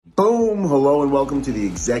Boom! Hello and welcome to the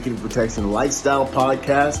Executive Protection Lifestyle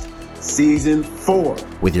Podcast, Season 4.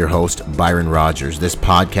 With your host, Byron Rogers. This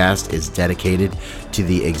podcast is dedicated to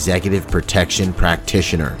the executive protection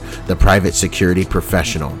practitioner, the private security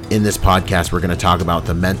professional. In this podcast, we're going to talk about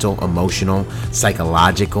the mental, emotional,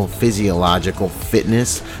 psychological, physiological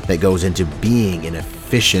fitness that goes into being an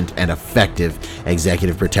efficient and effective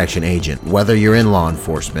executive protection agent. Whether you're in law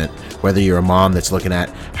enforcement, whether you're a mom that's looking at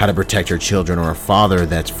how to protect her children, or a father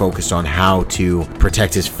that's focused on how to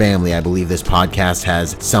protect his family, I believe this podcast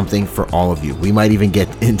has something for all of you. We might even get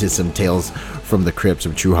into some tales from the crypts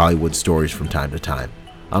of true Hollywood stories from time to time.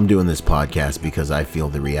 I'm doing this podcast because I feel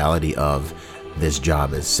the reality of this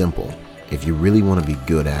job is simple. If you really want to be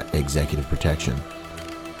good at executive protection,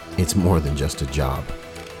 it's more than just a job.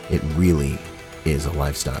 It really is a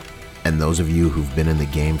lifestyle. And those of you who've been in the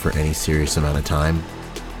game for any serious amount of time,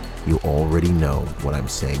 you already know what I'm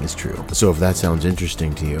saying is true. So if that sounds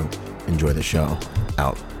interesting to you, enjoy the show.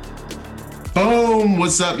 Out. Boom!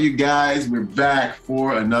 What's up, you guys? We're back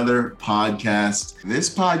for another podcast. This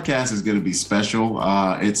podcast is going to be special.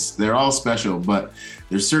 They're all special, but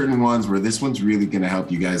there's certain ones where this one's really going to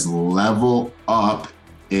help you guys level up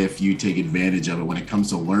if you take advantage of it when it comes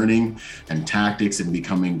to learning and tactics and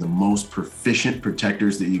becoming the most proficient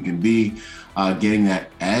protectors that you can be, getting that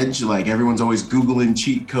edge. Like everyone's always Googling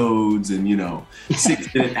cheat codes and,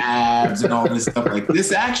 6-minute abs and all this stuff. Like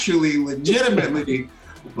this actually legitimately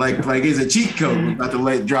like is a cheat code we're about to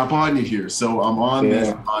let it drop on you here. So I'm on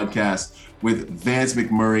this podcast with Vance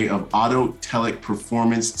McMurray of Autotelic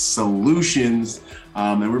Performance Solutions.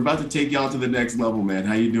 And we're about to take y'all to the next level, man.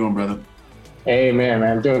 How you doing, brother? Hey, man,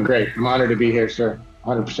 I'm doing great. I'm honored to be here, sir.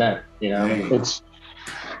 100%. It's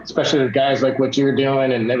especially the guys like what you're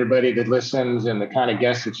doing and everybody that listens and the kind of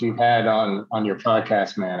guests that you've had on your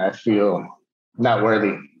podcast, man. I feel not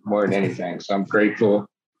worthy more than anything. So I'm grateful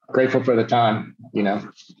for the time,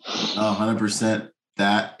 100%.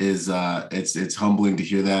 That is, it's humbling to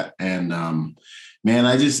hear that. And, man,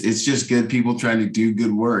 it's just good people trying to do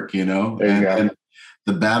good work, and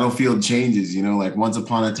the battlefield changes, like once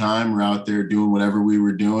upon a time, we're out there doing whatever we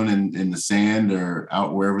were doing in the sand or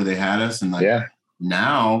out wherever they had us. And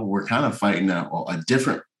now we're kind of fighting a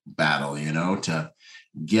different battle, to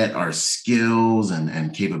get our skills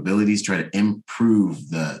and capabilities, try to improve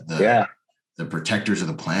the protectors of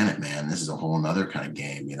the planet, man. This is a whole nother kind of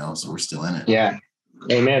game, so we're still in it. Yeah.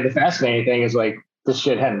 Hey, man, the fascinating thing is like, this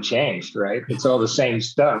shit hadn't changed, right? It's all the same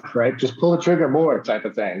stuff, right? Just pull the trigger more type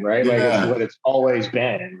of thing, right? Like it's what it's always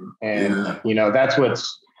been. And, that's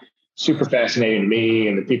what's super fascinating to me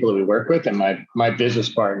and the people that we work with. And my business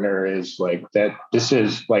partner is like that. This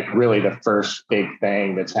is like really the first big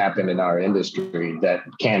thing that's happened in our industry that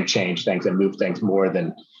can change things and move things more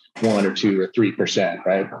than 1 or 2 or 3%,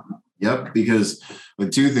 right? Yep. Because the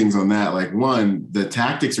two things on that, like one, the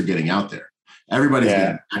tactics are getting out there. Everybody's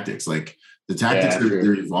getting tactics. Like, the tactics,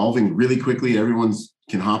 they're evolving really quickly. Everyone's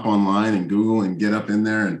can hop online and Google and get up in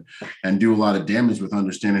there and do a lot of damage with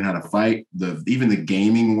understanding how to fight. Even the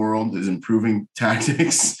gaming world is improving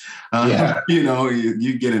tactics.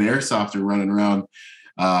 You get an airsofter running around.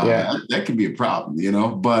 That could be a problem,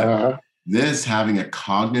 but this having a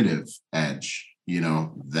cognitive edge,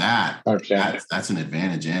 that's an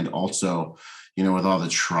advantage. And also, with all the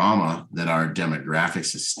trauma that our demographic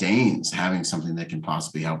sustains, having something that can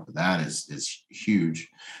possibly help with that is huge.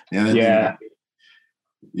 The other thing,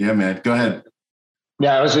 man, go ahead.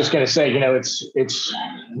 Yeah, I was just going to say, it's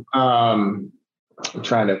I'm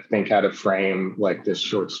trying to think how to frame like this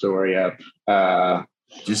short story up.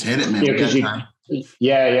 Just hit it, man.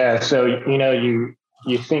 So,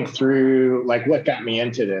 you think through like what got me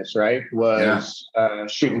into this, right? Was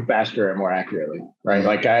shooting faster and more accurately, right? Mm-hmm.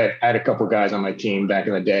 Like I had a couple guys on my team back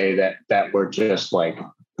in the day that were just like,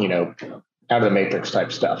 out of the matrix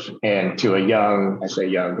type stuff. And to a young,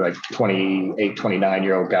 like 28,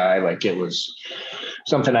 29-year-old guy, like it was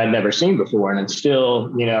something I'd never seen before. And it's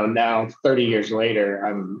still, now 30 years later,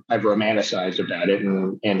 I've romanticized about it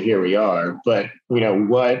and here we are. But,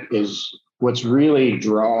 what's really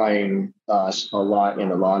drawing us a lot in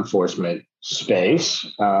the law enforcement space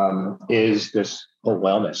is this whole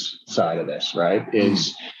wellness side of this, right?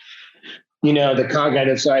 Is, the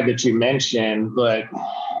cognitive side that you mentioned, but,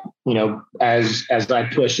 as I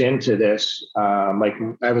push into this, like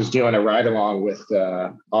I was doing a ride along with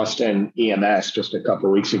Austin EMS just a couple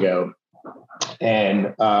of weeks ago,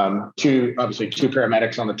 and two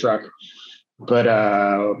paramedics on the truck. But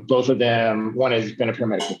both of them, one has been a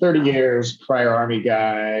paramedic for 30 years, prior Army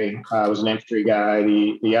guy, was an infantry guy.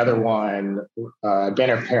 The other one,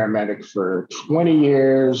 been a paramedic for 20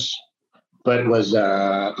 years, but was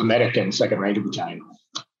a medic in 2nd Ranger Battalion.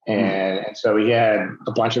 And so he had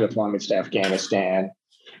a bunch of deployments to Afghanistan.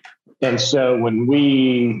 And so when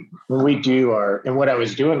we do what I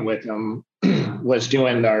was doing with him was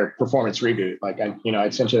doing our performance reboot. Like I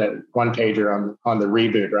sent you that one pager on the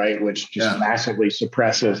reboot, right? Which just massively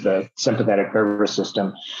suppresses the sympathetic nervous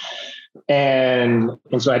system. And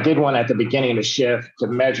so I did one at the beginning of the shift to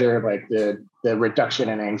measure like the reduction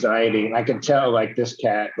in anxiety. And I could tell like this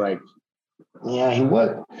cat, like,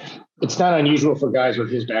 it's not unusual for guys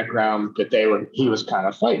with his background that he was kind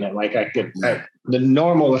of fighting it. Like the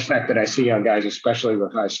normal effect that I see on guys, especially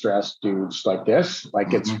with high stress dudes like this, like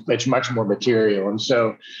it's much more material. And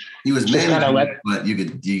so he was managing, but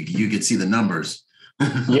you could see the numbers.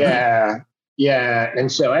 Yeah.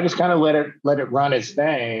 And so I just kind of let it run its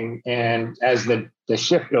thing. And as the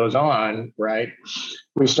shift goes on, right,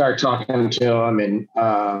 we start talking to him, and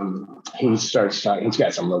he starts talking. He's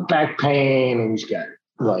got some low back pain, and he's got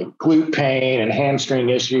like glute pain and hamstring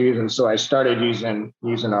issues. And so I started using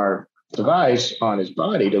our device on his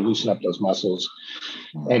body to loosen up those muscles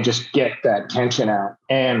and just get that tension out.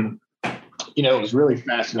 And, it was really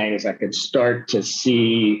fascinating as I could start to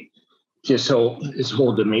see his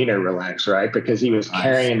whole demeanor relax, right? Because he was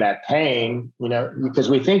carrying that pain,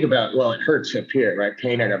 because we think about, well, it hurts up here, right?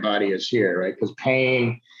 Pain in our body is here, right? Because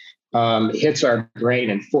pain hits our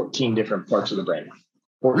brain in 14 different parts of the brain.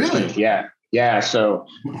 14, really? Yeah. Yeah. So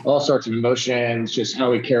all sorts of emotions, just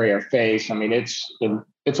how we carry our face. I mean, it's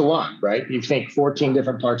a lot, right? You think 14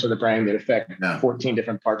 different parts of the brain that affect 14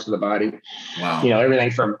 different parts of the body. Wow.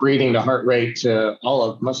 Everything from breathing to heart rate to all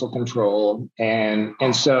of muscle control. And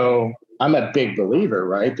so I'm a big believer,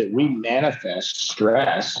 right, that we manifest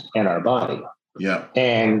stress in our body. Yeah.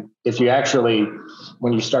 And if you actually,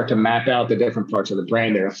 when you start to map out the different parts of the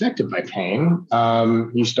brain that are affected by pain,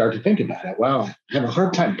 you start to think about it. Well, I have a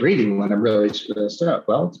hard time breathing when I'm really stressed out.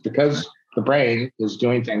 Well, it's because the brain is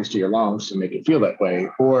doing things to your lungs to make it feel that way.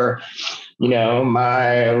 Or,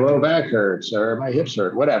 my low back hurts or my hips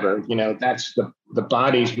hurt, whatever, that's the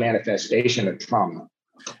body's manifestation of trauma.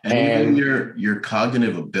 And even your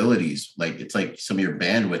cognitive abilities, like it's like some of your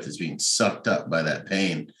bandwidth is being sucked up by that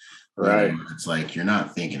pain. Right. It's like you're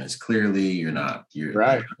not thinking as clearly. Your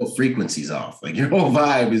right. whole frequency's off. Like your whole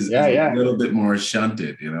vibe is a little bit more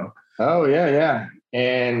shunted, Oh, yeah.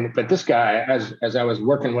 But this guy, as I was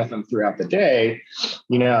working with him throughout the day,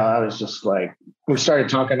 I was just like, we started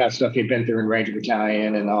talking about stuff he'd been through in Ranger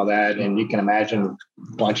Battalion and all that. And you can imagine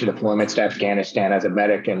a bunch of deployments to Afghanistan as a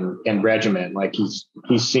medic and regiment. Like he's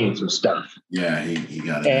seen some stuff. Yeah, he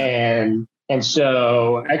got it. And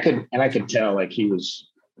so I could tell like he was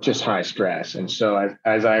just high stress. And so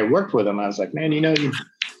as I worked with him, I was like, man, you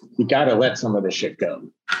got to let some of this shit go.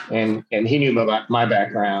 And he knew about my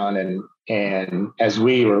background. And as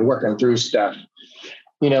we were working through stuff,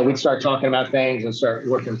 we'd start talking about things and start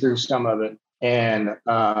working through some of it. And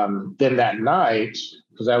then that night,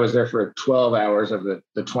 because I was there for 12 hours of the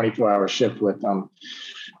 24-hour shift with them,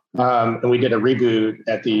 and we did a reboot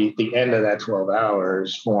at the end of that 12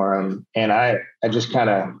 hours for him. And I just kind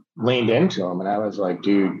of leaned into him, and I was like,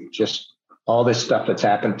 dude, just all this stuff that's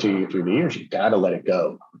happened to you through the years, you got to let it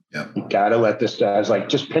go. Yeah. You got to let this stuff. I was like,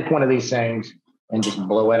 just pick one of these things and just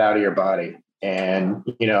blow it out of your body. And,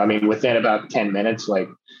 within about 10 minutes, I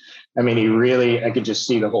could just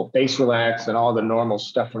see the whole face relax and all the normal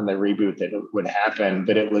stuff from the reboot that would happen.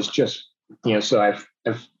 But it was just, so I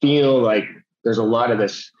feel like there's a lot of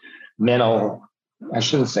this I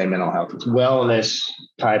shouldn't say mental health, it's wellness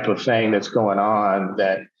type of thing that's going on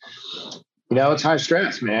that, it's high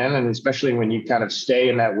stress, man. And especially when you kind of stay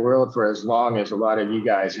in that world for as long as a lot of you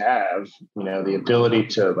guys have, the ability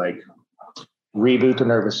to like reboot the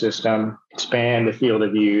nervous system, expand the field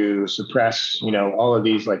of view, suppress, all of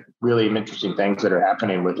these like really interesting things that are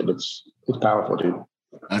happening with it. It's powerful, dude.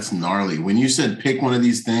 That's gnarly. When you said pick one of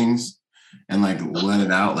these things and like let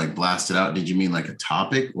it out, like blast it out, did you mean like a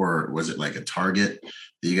topic or was it like a target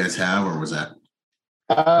that you guys have, or was that?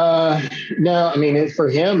 No, for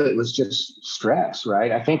him, it was just stress,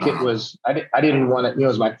 right? I think it was, I didn't want to, it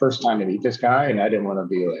was my first time to meet this guy, and I didn't want to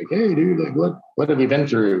be like, hey dude, like what have you been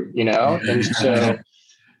through? And so,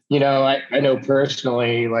 I know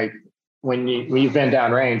personally, like when you've been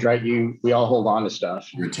downrange, right? We all hold on to stuff.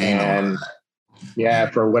 Retain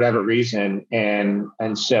for whatever reason.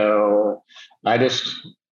 And so I just,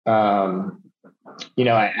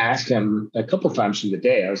 I asked him a couple of times through the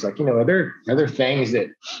day. I was like, are there things that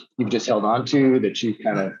you've just held on to that you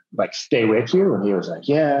kind of like stay with you? And he was like,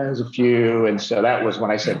 yeah, there's a few. And so that was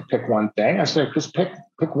when I said, pick one thing. I said, just pick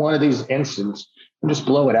one of these instances and just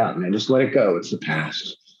blow it out, man. Just let it go. It's the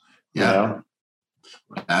past. Yeah.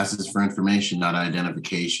 Ask is for information, not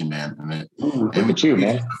identification, man. Look at you,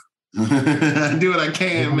 man. I do what I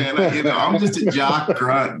can, man. I'm just a jock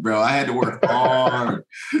grunt, bro. I had to work hard.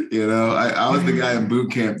 I was the guy in boot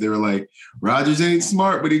camp. They were like, Rogers ain't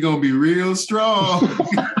smart, but he gonna be real strong.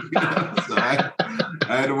 So I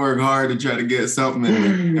had to work hard to try to get something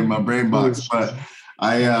in my brain box. But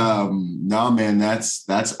no, man,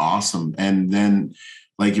 that's awesome. And then,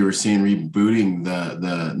 like you were saying, rebooting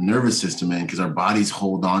the nervous system, man, because our bodies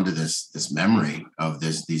hold on to this memory of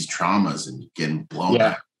these traumas and getting blown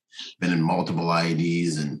up. Been in multiple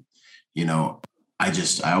IEDs, and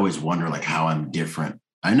I always wonder like how I'm different.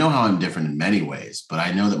 I know how I'm different in many ways, but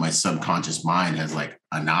I know that my subconscious mind has like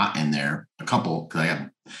a knot in there, a couple, because I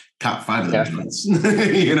got 5 of them joints,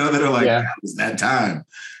 that are like, it's that time,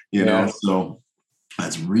 so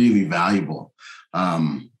that's really valuable.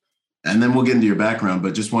 And then we'll get into your background,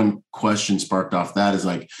 but just one question sparked off that is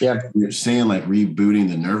like, you're saying like rebooting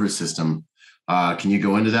the nervous system. Can you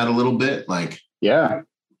go into that a little bit? Like, Yeah.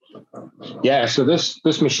 So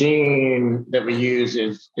this machine that we use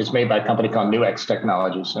is made by a company called Nuix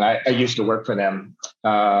Technologies, and I used to work for them.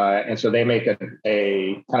 And so they make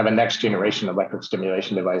a kind of a next generation electric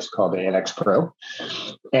stimulation device called the NX Pro,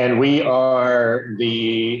 and we are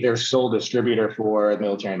their sole distributor for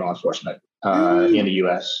military and law enforcement in the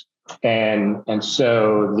U.S. And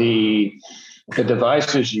so the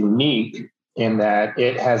device is unique in that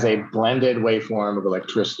it has a blended waveform of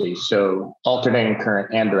electricity, so alternating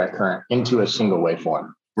current and direct current into a single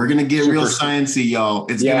waveform. We're gonna get real sciencey, y'all.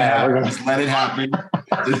 It's gonna happen. Just let it happen.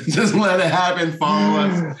 just let it happen. Follow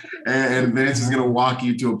us, and Vance is gonna walk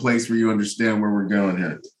you to a place where you understand where we're going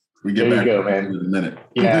here. We get back to it in a minute.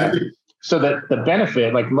 Yeah. So the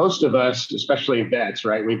benefit, like most of us, especially vets,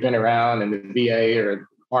 right? We've been around, and the VA or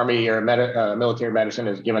Army or military medicine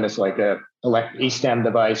has given us like a E-stem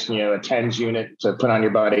device, a TENS unit to put on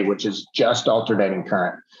your body, which is just alternating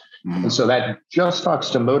current. Mm-hmm. And so that just talks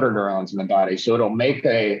to motor neurons in the body. So it'll make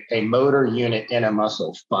a motor unit in a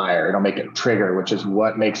muscle fire. It'll make it trigger, which is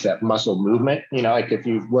what makes that muscle movement. Like if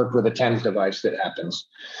you've worked with a TENS device, that happens.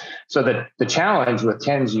 So the challenge with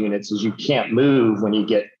TENS units is you can't move when you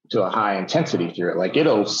get to a high intensity through it. Like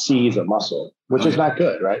it'll seize a muscle, which is not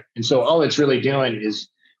good, right? And so all it's really doing is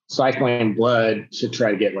cycling blood to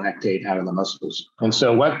try to get lactate out of the muscles. And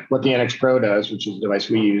so what the NX Pro does, which is the device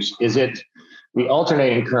we use, is the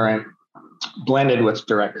alternating current blended with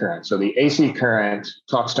direct current. So the AC current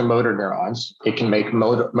talks to motor neurons. It can make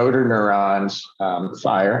motor neurons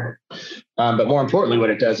fire. But more importantly, what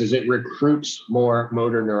it does is it recruits more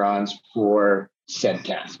motor neurons for said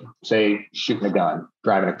task. Say shooting a gun,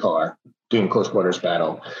 driving a car, doing close quarters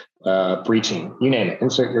battle, breaching, you name it,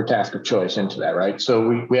 insert your task of choice into that, right?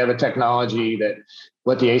 So we have a technology that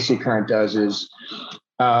what the AC current does is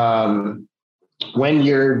when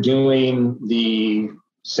you're doing the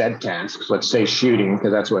said tasks, let's say shooting,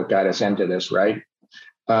 because that's what got us into this, right?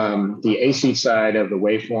 The AC side of the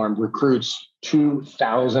waveform recruits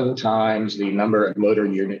 2,000 times the number of motor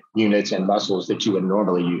units and muscles that you would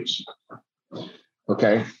normally use.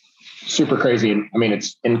 Okay. Super crazy. I mean,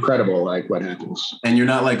 it's incredible, like what happens. And you're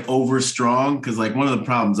not like over strong, because like one of the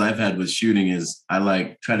problems I've had with shooting is I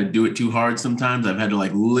like try to do it too hard sometimes. I've had to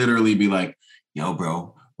like literally be like, yo,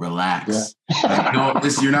 bro, relax. Yeah. Like, no,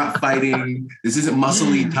 you're not fighting. This isn't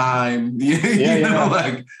muscly time.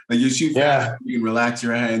 Like you shoot fast, you can relax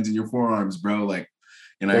your hands and your forearms, bro. Like,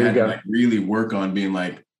 and I had to like really work on being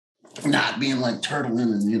like not being like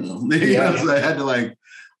turtling and so I had to like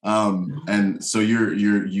and so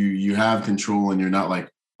you have control, and you're not like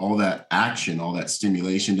all that action, all that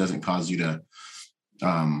stimulation doesn't cause you to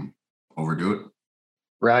overdo it.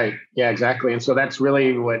 Right. Yeah, exactly. And so that's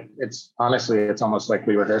really what it's almost like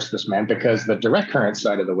we rehearsed this, man, because the direct current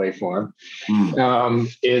side of the waveform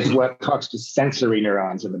is what talks to sensory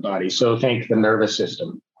neurons in the body. So think the nervous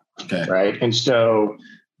system. Okay. Right. And so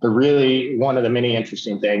one of the many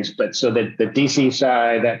interesting things, but so the DC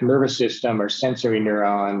side, that nervous system or sensory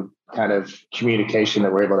neuron kind of communication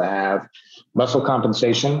that we're able to have, muscle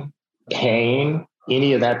compensation, pain,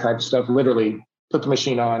 any of that type of stuff, literally put the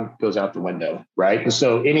machine on, goes out the window, right? And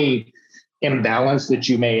so any imbalance that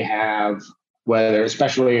you may have, whether,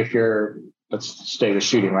 especially if let's stay with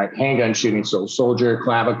shooting, right? Handgun shooting, so soldier,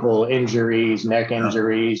 clavicle injuries, neck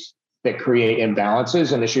injuries, that create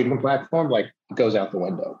imbalances in the shooting platform, like it goes out the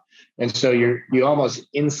window. And so you almost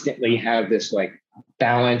instantly have this like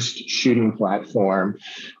balanced shooting platform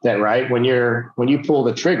that, right, when you pull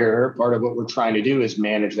the trigger, part of what we're trying to do is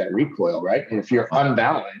manage that recoil, right? And if you're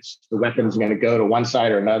unbalanced, the weapon's going to go to one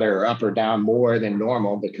side or another, or up or down more than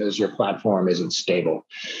normal, because your platform isn't stable.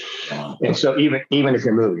 And so even if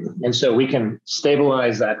you're moving, and so we can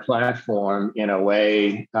stabilize that platform in a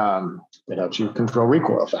way that helps you control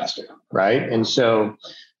recoil faster, right? And so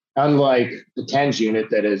unlike the TENS unit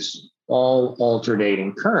that is all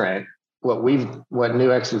alternating current, what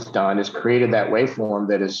Nuix has done is created that waveform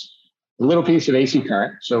that is a little piece of AC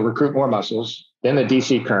current, so recruit more muscles, then the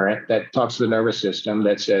DC current that talks to the nervous system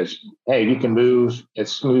that says, hey, you can move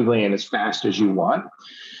as smoothly and as fast as you want.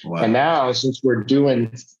 Wow. And now, since we're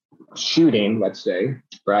doing shooting, let's say,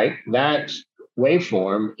 right, that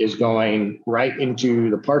waveform is going right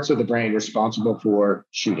into the parts of the brain responsible for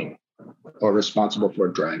shooting or responsible for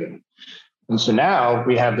driving. And so now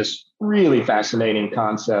we have this really fascinating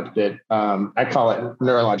concept that I call it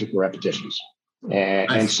neurological repetitions.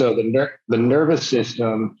 And so the nervous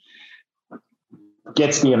system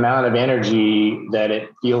gets the amount of energy that it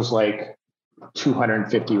feels like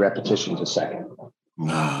 250 repetitions a second.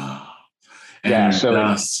 And so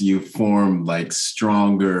thus you form like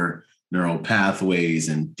stronger neural pathways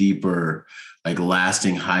and deeper, like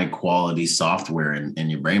lasting high quality software in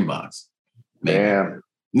your brain box. Yeah.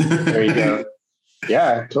 There you go.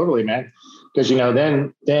 Yeah, totally, man. Because,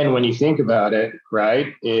 then when you think about it,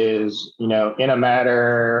 right, is, in a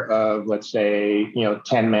matter of, let's say,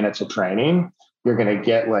 10 minutes of training, you're going to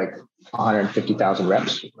get like 150,000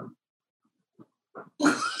 reps.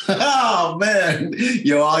 Oh, man.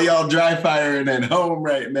 Yo, all y'all dry firing at home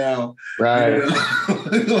right now. Right.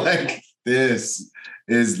 Like, this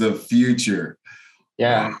is the future.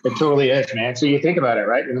 Yeah, it totally is, man. So you think about it,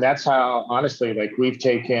 right? And that's how, honestly, like I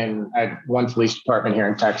had one police department here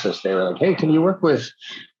in Texas. They were like, hey, can you work with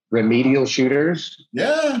remedial shooters?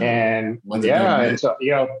 Yeah. And and so,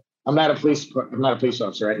 I'm not a police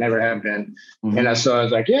officer. I never have been. Mm-hmm. And so I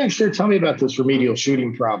was like, yeah, sure. Tell me about this remedial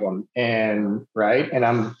shooting problem. And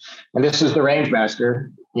this is the range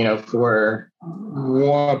master, for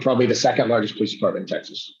probably the second largest police department in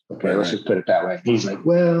Texas. Okay, right. Let's just put it that way. He's like,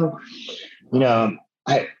 well,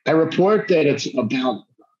 I report that it's about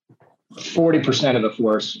 40% of the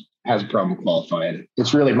force has a problem qualifying.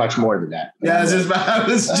 It's really much more than that. Yeah, I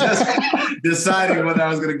was just deciding whether I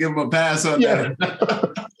was going to give him a pass on that.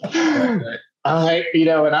 And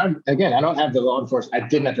I don't have the law enforcement. I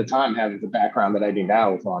didn't at the time have the background that I do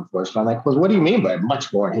now with law enforcement. I'm like, well, what do you mean by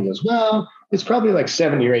much more? And he goes, well, it's probably like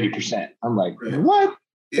 70 or 80%. I'm like, what?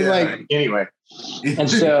 Yeah. Anyway. And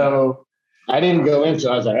so I didn't go into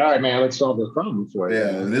it. I was like, all right, man, let's solve this problem for you.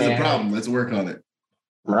 Yeah, it is a problem. Let's work on it.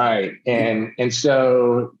 Right. And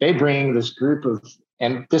so they bring this group of,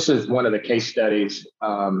 and this is one of the case studies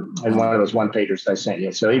and one of those one pagers I sent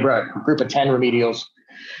you. So he brought a group of 10 remedials,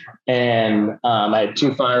 and I had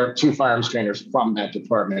two firearms trainers from that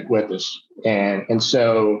department with us. And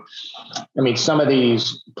so, some of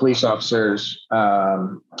these police officers,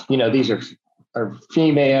 these are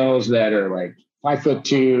females that are like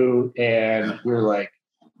 5'2", and we're like,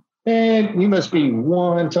 man, you must be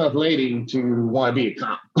one tough lady to want to be a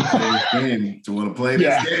cop. To want to play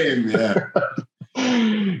this game, yeah.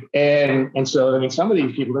 And so, some of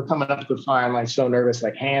these people, they're coming up to the fire line so nervous,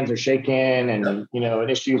 like hands are shaking and, and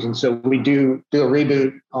issues. And so we do a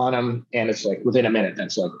reboot on them, and it's like within a minute,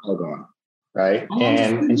 that's like all gone, right?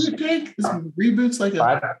 And reboot's like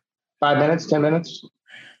 5 minutes, 10 minutes.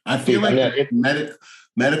 I feel like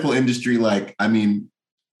medical industry,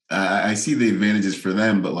 I see the advantages for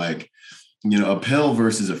them, but a pill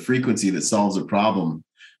versus a frequency that solves a problem,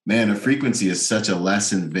 man, a frequency is such a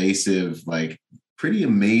less invasive, pretty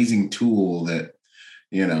amazing tool that,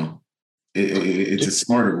 it's a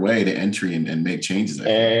smarter way to entry and make changes.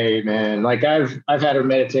 Hey, man, I've had a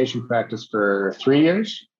meditation practice for 3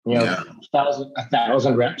 years,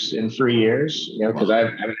 1,000 reps in 3 years, because I have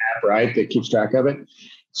an app, right, that keeps track of it.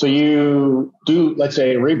 So you do, let's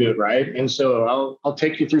say, a reboot, right? And so I'll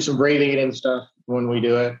take you through some breathing and stuff when we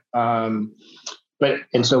do it. And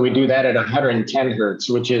so we do that at 110 hertz,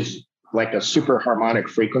 which is like a super harmonic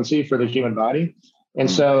frequency for the human body. And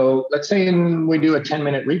so let's say we do a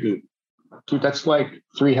 10-minute reboot. Dude, that's like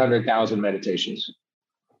 300,000 meditations.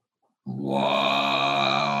 Wow.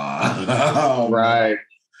 Right.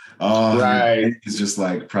 Oh, right. It's just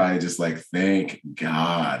thank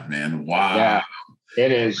God, man. Wow. Yeah.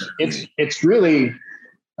 It is. It's really,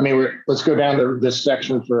 let's go down to this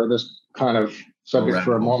section for this kind of subject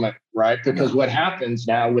for a moment, right? Because what happens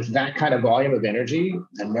now with that kind of volume of energy,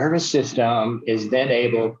 the nervous system is then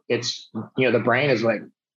the brain is like,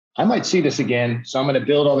 I might see this again. So I'm going to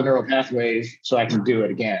build all the neural pathways so I can do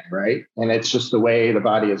it again. Right. And it's just the way the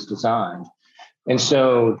body is designed. And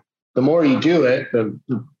so the more you do it,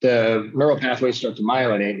 the neural pathways start to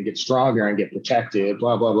myelinate and get stronger and get protected,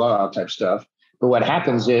 blah, blah, blah type stuff. But what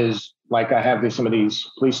happens is, like, I have some of these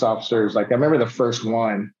police officers, like I remember the first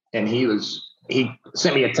one, and he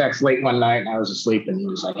sent me a text late one night and I was asleep, and he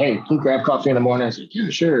was like, "Hey, can you grab coffee in the morning?" I was like, "Yeah,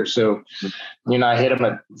 sure." So, I hit him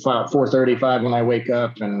at 4:35 when I wake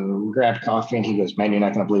up and grabbed coffee, and he goes, "Man, you're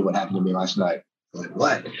not going to believe what happened to me last night." I'm like,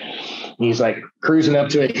 "What?" He's like cruising up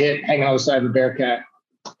to a hit, hanging on the side of a Bearcat.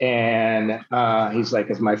 And he's like,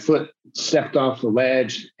 as my foot stepped off the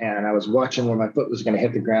ledge and I was watching where my foot was going to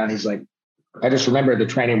hit the ground, he's like, I just remember the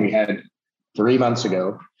training we had 3 months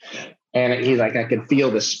ago. And he's like, I could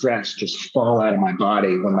feel the stress just fall out of my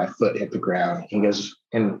body when my foot hit the ground. He goes,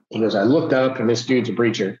 I looked up, and this dude's a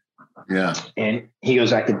preacher. Yeah. And he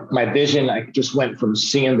goes, my vision, I just went from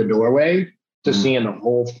seeing the doorway to seeing the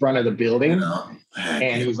whole front of the building.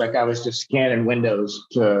 And he's like, I was just scanning windows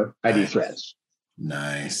to ID threats.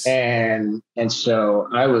 Nice. And so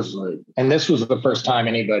I was like, and this was the first time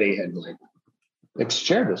anybody had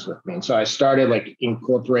shared this with me. And so I started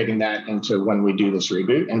incorporating that into when we do this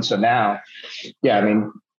reboot. And so now,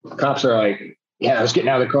 cops are like, I was getting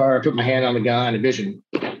out of the car, I put my hand on the gun, and vision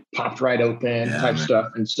popped right open type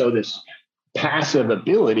stuff. And so this passive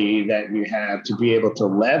ability that you have to be able to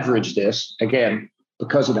leverage this, again,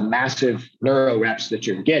 because of the massive neuro reps that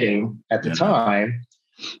you're getting at the time.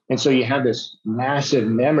 And so you have this massive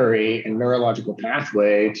memory and neurological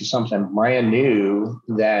pathway to something brand new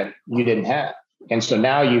that you didn't have. And so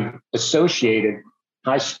now you've associated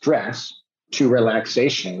high stress to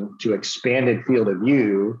relaxation, to expanded field of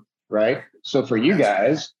view, right? So for you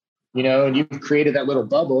guys, you've created that little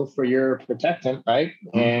bubble for your protectant, right?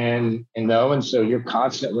 And so you're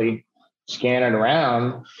constantly scanning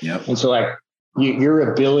around. Yep. And so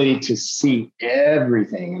your ability to see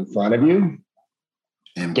everything in front of you,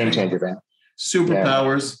 game changer, man.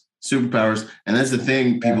 Superpowers. And that's the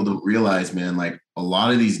thing people don't realize, man. Like, a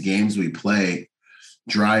lot of these games we play,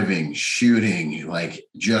 driving, shooting,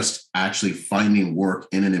 just actually finding work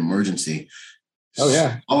in an emergency.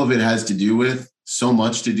 All of it has to do with, so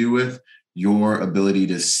much to do with, your ability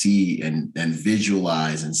to see and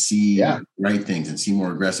visualize and see right things and see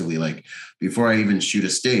more aggressively. Like, before I even shoot a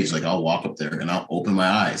stage, I'll walk up there and I'll open my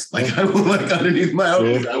eyes. I will underneath my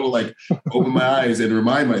eyes, I will open my eyes and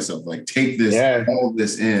remind myself, take this, all of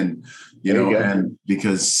this in, and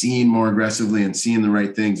because seeing more aggressively and seeing the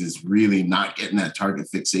right things is really not getting that target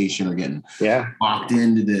fixation or getting locked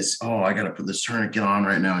into this. Oh, I got to put this tourniquet on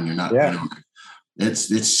right now. And you're not,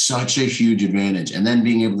 it's such a huge advantage. And then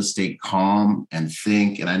being able to stay calm and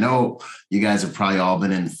think. And I know you guys have probably all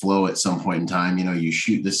been in flow at some point in time. You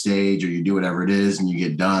shoot the stage or you do whatever it is and you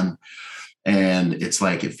get done. And it's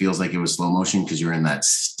it feels like it was slow motion because you're in that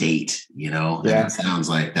state, and it sounds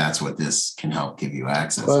like that's what this can help give you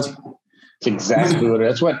access to. It's exactly what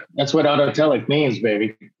that's what autotelic means,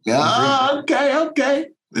 baby. Okay.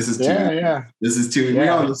 This is two. This is two. We're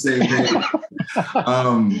on the same page.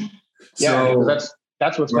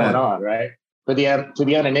 That's what's going on, right? But to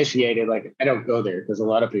the uninitiated, I don't go there because a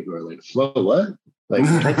lot of people are like, "Flow, what?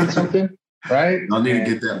 Drinking something?" Right? I'll need to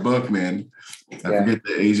get that book, man. I forget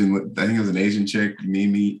the Asian. I think it was an Asian chick,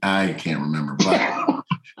 Mimi. I can't remember,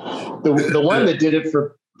 but the one that did it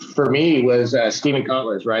for me was Stephen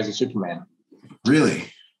Kotler's Rise of Superman.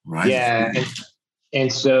 Really? Right. Yeah.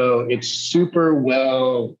 And so it's super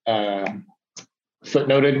well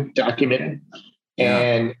footnoted, documented.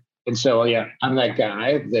 And so, I'm that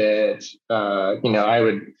guy that, I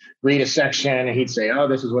would read a section and he'd say, oh,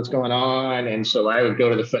 this is what's going on. And so I would go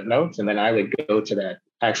to the footnotes and then I would go to that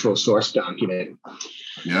actual source document.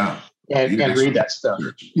 Yeah. And read that stuff.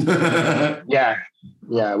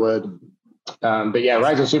 I would. But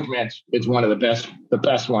Rise of Superman is one of the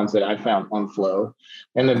best ones that I found on Flow.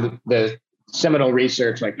 And then the seminal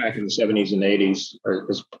research, back in the 70s and 80s,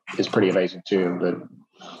 is pretty amazing too. But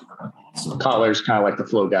Kotler's kind of like the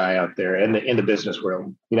Flow guy out there in the business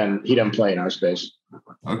world. He doesn't play in our space.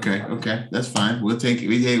 Okay, that's fine. We'll take it.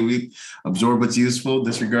 We absorb what's useful,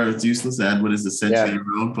 disregard what's useless, add what is essentially your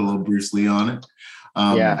own. Put a little Bruce Lee on it.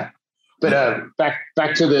 But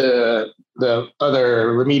back to the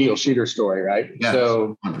other remedial shooter story, right? Yeah,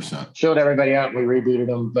 so 100%. Showed everybody out. We rebooted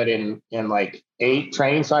them, but in 8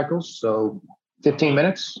 training cycles, so 15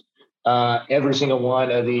 minutes. Every single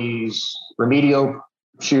one of these remedial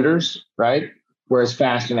shooters, right, were as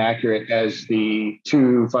fast and accurate as the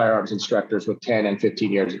 2 firearms instructors with 10 and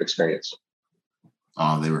 15 years of experience.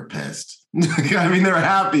 Oh, they were pissed. I mean, they're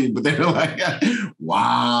happy, but they're like,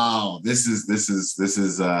 wow, this is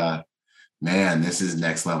man, this is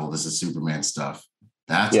next level. This is Superman stuff.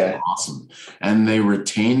 That's awesome. And they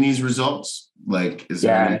retain these results. Like, is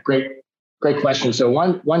there Great question. So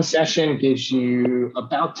one session gives you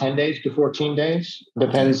about 10 days to 14 days.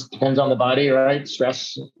 Depends on the body, right?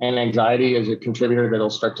 Stress and anxiety is a contributor that'll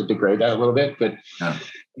start to degrade that a little bit. But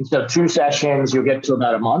so 2 sessions, you'll get to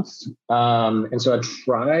about a month. And so I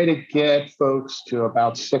try to get folks to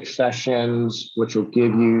about 6 sessions, which will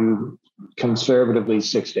give you conservatively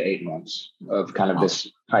 6 to 8 months of kind of this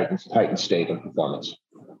heightened state of performance.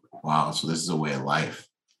 Wow. So this is a way of life.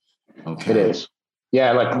 Okay. It is.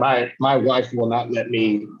 Yeah, like my wife will not let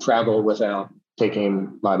me travel without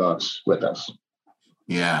taking my box with us.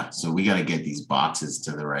 Yeah, so we got to get these boxes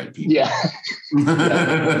to the right people. Yeah.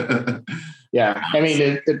 Yeah. I mean,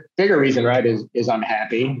 the bigger reason, right, is I'm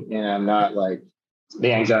happy and I'm not like,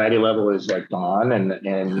 the anxiety level is like gone.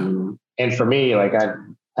 And for me, like I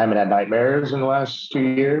haven't had nightmares in the last 2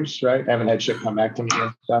 years, right? I haven't had shit come back to me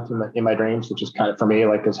and stuff in my dreams, which is kind of for me,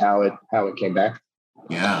 like is how it came back.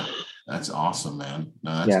 Yeah. That's awesome, man.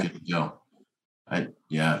 No, that's good to go. That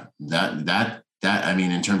I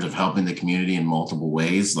mean, in terms of helping the community in multiple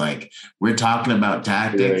ways, like we're talking about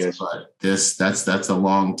tactics, but that's a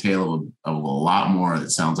long tail of a lot more that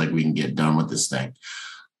sounds like we can get done with this thing.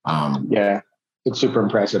 It's super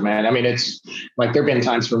impressive, man. I mean, it's like, there've been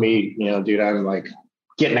times for me, dude, I'm like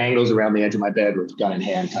getting angles around the edge of my bed with gun in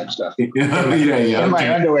hand type stuff. In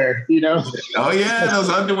my underwear, Oh yeah, those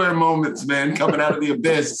underwear moments, man, coming out of the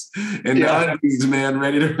abyss and the undies, man,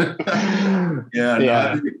 ready to.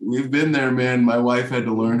 No, we've been there, man. My wife had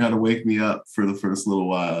to learn how to wake me up for the first little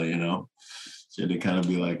while, She had to kind of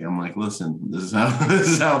be like, I'm like, listen, this is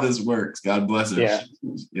how this works. God bless her.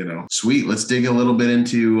 Yeah. Sweet. Let's dig a little bit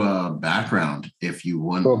into background, if you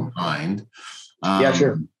wouldn't mind. Yeah,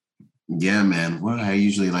 sure. Yeah, man. Well, I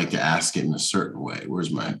usually like to ask it in a certain way.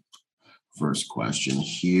 Where's my first question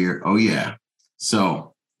here? Oh, yeah.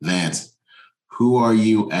 So, Vance, who are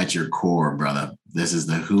you at your core, brother? This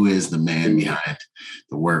is who is the man behind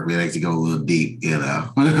the work? We like to go a little deep, Yeah.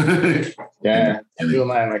 Who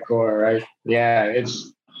am I at my core, right? Yeah.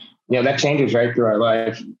 It's, that changes right through our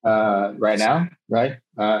life right now, right?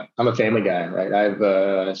 I'm a family guy, right? I've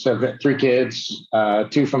 3 kids,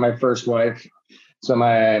 2 from my first wife. So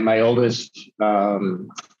my oldest,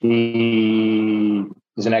 he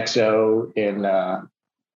is an XO in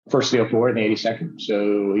 1st Steel Corps in the 82nd.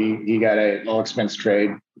 So he got an all expense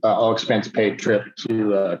paid trip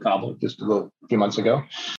to Kabul just a few months ago.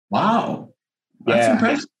 Wow, that's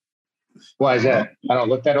impressive. Why is that? I don't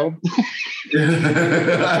look that old.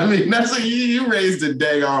 I mean, that's you raised a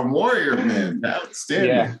dang-on warrior, man. Outstanding.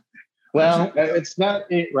 Yeah. Well, it's not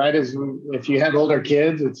right. As if you have older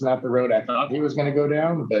kids, it's not the road I thought he was going to go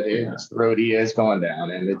down, but it's the road he is going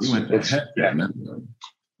down, and it's you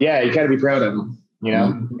got to be proud of him,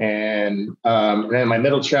 Mm-hmm. And then my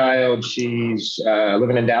middle child, she's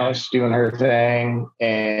living in Dallas, doing her thing,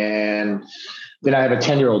 and then I have a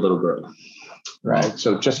 10-year-old little girl, right?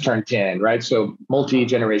 So just turned 10, right? So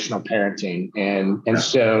multi-generational parenting, and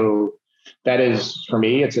so. That is, for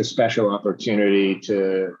me, it's a special opportunity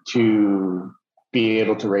to be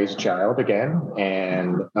able to raise a child again.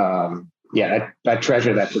 And I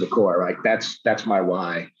treasure that to the core. Like that's my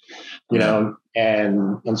why, know,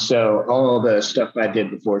 and so all the stuff I did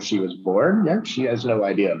before she was born, she has no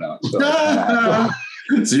idea about. So,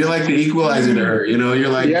 so you're like the equalizer to her, you're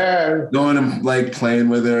like going and like playing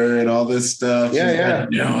with her and all this stuff. She's got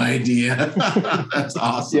no idea. That's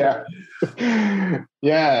awesome.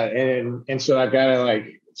 And so I've got to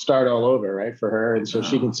like start all over, right, for her, and so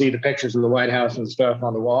she can see the pictures of the White House and stuff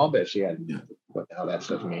on the wall, but she had what the hell that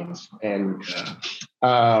stuff means, and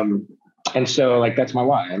so like that's my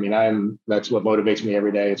why. I mean, that's what motivates me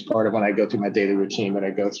every day. It's part of when I go through my daily routine that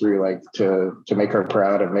I go through, like to make her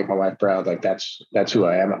proud and make my wife proud. Like that's who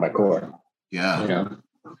I am at my core.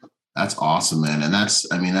 That's awesome, man. And that's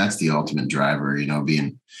the ultimate driver,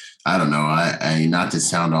 being, I don't know, I not to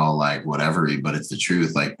sound all like whatever-y, but it's the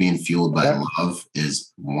truth. Like being fueled by love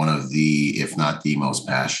is one of the, if not the most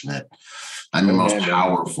passionate and the most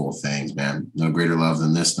powerful things, man. No greater love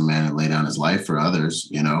than this, the man that laid down his life for others,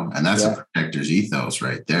 and that's a protector's ethos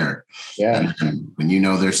right there. Yeah. And when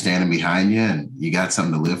they're standing behind you and you got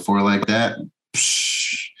something to live for like that,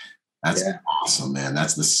 that's awesome, man.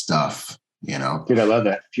 That's the stuff. Dude, I love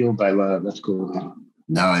that. Fueled by love. That's cool, man.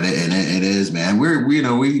 No, it is, man.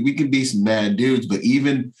 We can be some bad dudes, but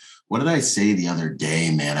even, what did I say the other day,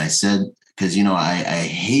 man? I said, because, I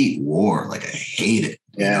hate war. Like, I hate it.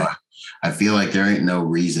 I feel like there ain't no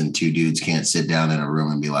reason two dudes can't sit down in a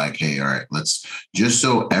room and be like, hey, all right, let's just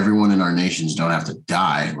so everyone in our nations don't have to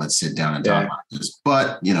die. Let's sit down and talk about this.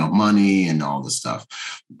 But, you know, money and all this stuff.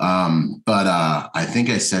 But I think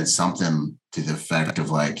I said something to the effect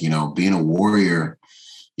of like, you know, being a warrior,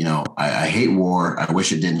 you know, I hate war. I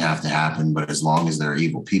wish it didn't have to happen, but as long as there are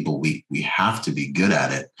evil people, we have to be good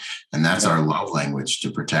at it. And that's our love language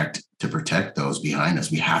to protect those behind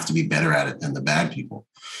us. We have to be better at it than the bad people.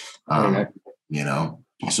 You know,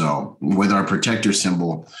 so with our protector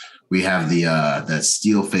symbol, we have the that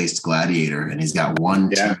steel-faced gladiator, and he's got one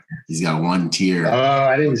tier. He's got one tier. Oh,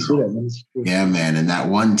 I didn't see that. Yeah, man. And that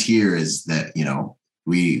one tier is that, you know,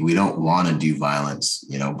 we don't want to do violence,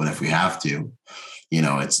 you know, but if we have to, you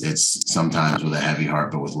know, it's sometimes with a heavy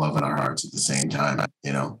heart, but with love in our hearts at the same time,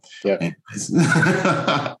 you know. Yeah.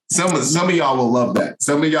 Some of y'all will love that.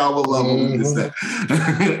 Some of y'all will love what we just said.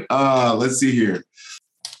 Let's see here.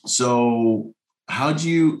 So I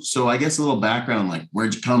guess a little background, like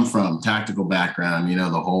where'd you come from? Tactical background, you know,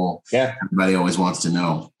 the whole, everybody always wants to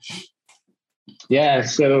know. Yeah.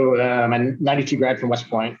 So I'm a 92 grad from West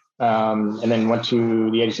Point, and then went to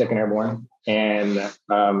the 82nd Airborne. And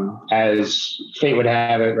as fate would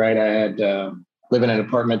have it, right, I had living in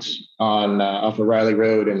apartments on off of Riley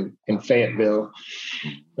Road in Fayetteville.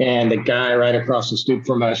 And the guy right across the stoop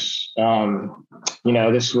from us, you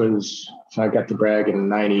know, this was, I got to brag in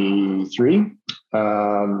 93,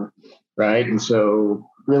 right? And so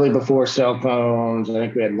really before cell phones, I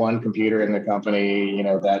think we had one computer in the company, you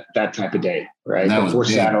know, that type of day, right? That before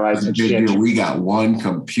satellites and shit. We got one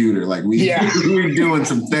computer, like we're doing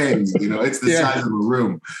some things, you know, it's the size of a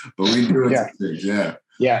room, but we doing some things,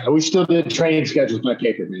 Yeah, we still did training schedules by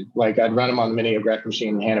paper, man. Like I'd run them on the mimeograph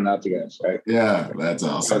machine and hand them out to guys, right? Yeah, that's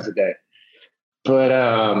awesome. That was a day. But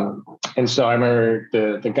and so I remember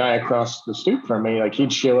the guy across the stoop from me, like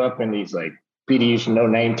he'd show up in these like PDs, no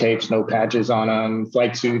name tapes, no patches on them,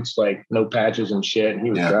 flight suits, like no patches and shit. And he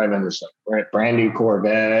was driving this like, brand new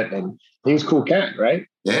Corvette, and he was a cool cat, right?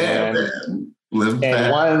 Yeah, and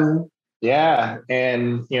one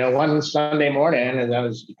you know, one Sunday morning,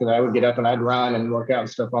 because I would get up and I'd run and work out and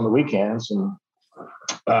stuff on the weekends, and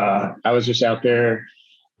I was just out there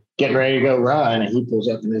getting ready to go run, and he pulls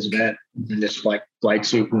up in his vet in this flight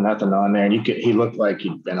suit and nothing on there, and he looked like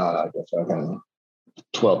he'd been on like a fucking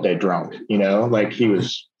 12-day drunk, you know, like he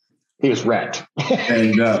was wrecked.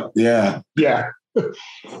 And yeah.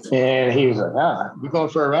 And he was like, you going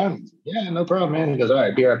for a run? Yeah, no problem, man. He goes, all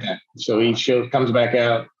right, be right back. So he comes back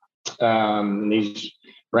out, these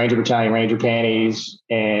Ranger Battalion Ranger panties,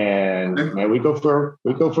 and man, we go for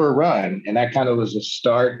a run. And that kind of was the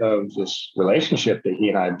start of this relationship that he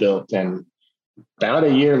and I built. And about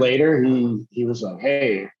a year later, he was like,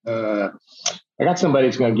 hey, I got somebody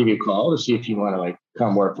who's going to give you a call to see if you want to like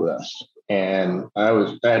come work with us. And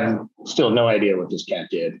I had still no idea what this cat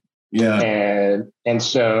did. Yeah. And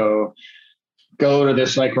so go to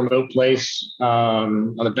this like remote place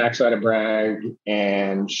on the backside of Bragg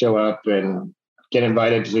and show up and get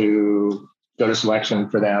invited to go to selection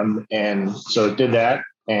for them. And so did that,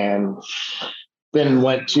 and then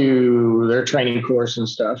went to their training course and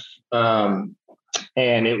stuff. And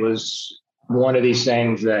it was one of these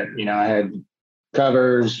things that, you know, I had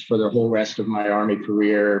covers for the whole rest of my Army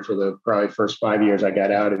career for the probably first 5 years I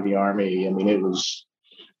got out of the Army. I mean, it was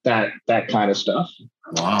that kind of stuff.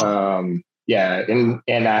 Wow.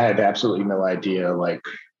 And I had absolutely no idea like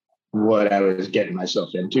what I was getting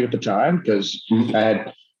myself into at the time, because I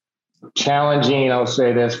had challenging, I'll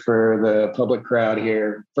say this for the public crowd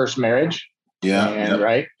here, first marriage.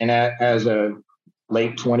 Right. And as a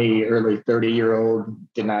late 20, early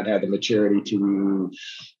 30-year-old, did not have the maturity to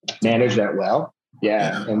manage that well.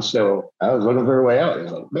 Yeah. And so I was looking for a way out. I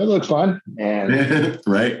was like, that looks fun. And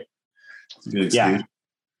right.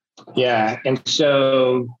 Yeah. And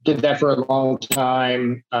so did that for a long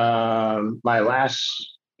time. My last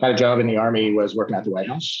kind of job in the Army was working at the White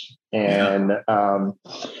House. And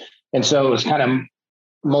so it was kind of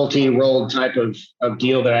multi-role type of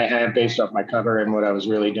deal that I had based off my cover and what I was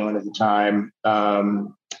really doing at the time.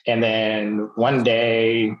 And then one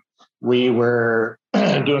day we were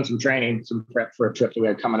doing some training, some prep for a trip that we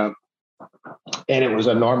had coming up. And it was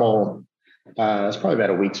a normal, it's probably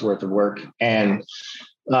about a week's worth of work. And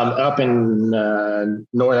up in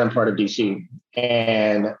northern part of DC.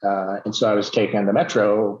 And so I was taking the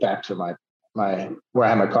metro back to my where I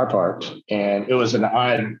had my car parked. And it was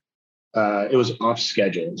it was off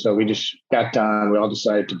schedule. So we just got done. We all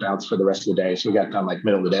decided to bounce for the rest of the day. So we got done like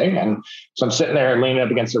middle of the day. And so I'm sitting there leaning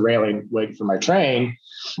up against the railing, waiting for my train.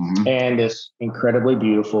 Mm-hmm. And this incredibly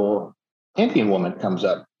beautiful Indian woman comes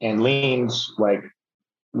up and leans like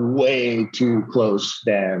way too close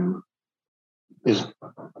than is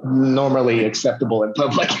normally acceptable in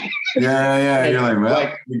public. Yeah. You're like, well,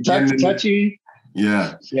 like touchy.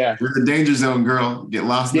 Yeah. You're the danger zone, girl. Get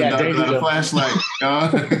lost in the dark without a flashlight.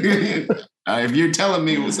 If you're telling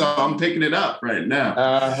me, so I'm picking it up right now.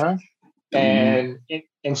 Uh-huh. And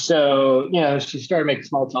so, she started making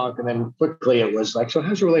small talk, and then quickly it was like, so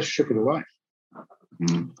how's your relationship with your wife?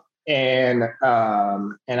 Mm-hmm. And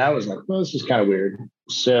I was like, well, this is kind of weird.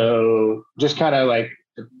 So just kind of like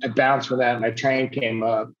I bounced from that. My train came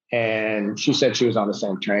up, and she said she was on the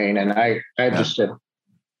same train, and I just said,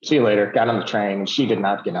 see you later. Got on the train, and she did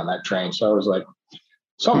not get on that train. So I was like,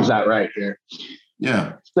 something's not right here.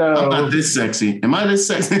 Yeah. So I'm not this sexy. Am I this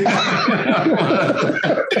sexy? But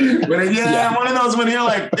one of those when you're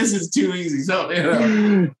like, this is too easy. So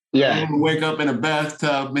I'm gonna wake up in a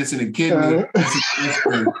bathtub missing a kidney.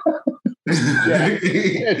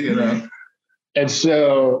 And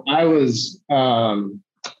so I was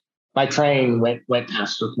my train went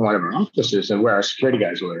past one of our offices and where our security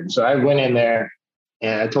guys were. And so I went in there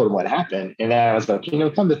and I told them what happened. And then I was like,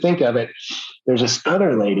 come to think of it, there's this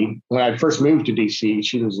other lady. When I first moved to DC,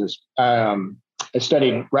 she was this, I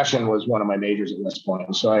studied Russian, was one of my majors at West Point.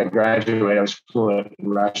 And so I graduated, I was fluent in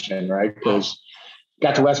Russian, right? Because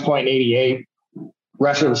got to West Point in 88.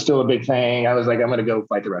 Russia was still a big thing. I was like, I'm going to go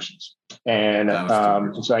fight the Russians. And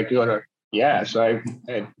so I go to,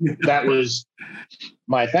 that was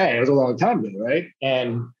my thing. It was a long time ago, right?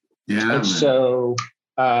 And so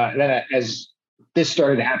then as this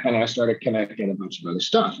started happening, I started connecting a bunch of other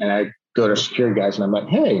stuff. And I go to security guys and I'm like,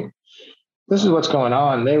 hey, this is what's going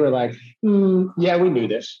on. They were like, yeah, we knew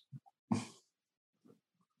this.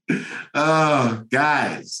 Oh,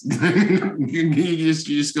 guys, you're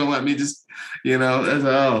just gonna let me just, that's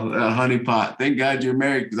a honeypot. Thank God you're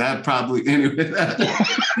married, because I'd probably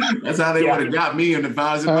that's how they would have got me. And if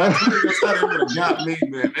I was that's how they would have got me,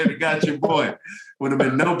 man. They'd have got your boy. Would have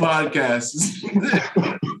been no podcasts.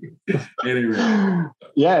 Anyway.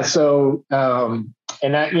 Yeah. So,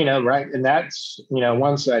 and that, right. And that's,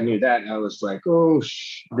 once I knew that, I was like, oh,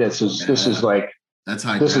 this is like, that's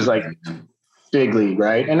high. This is like big league,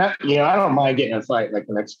 right? And I don't mind getting in a fight like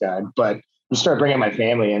the next guy, but you start bringing my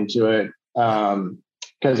family into it.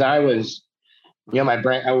 Cause I was, my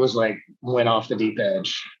brain, I was like, went off the deep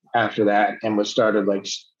edge after that and was started like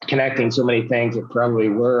connecting so many things that probably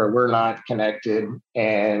were or were not connected.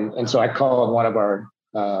 And so I called one of our,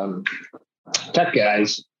 tech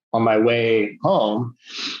guys on my way home,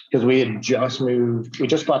 because we had just moved. We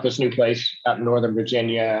just bought this new place out in Northern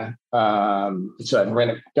Virginia. So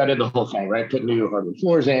I gutted the whole thing, right? Put new hardwood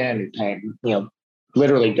floors in, new paint,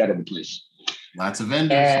 literally gutted the place. Lots of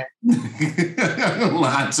vendors.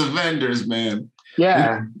 Lots of vendors, man.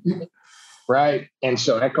 Yeah. Right. And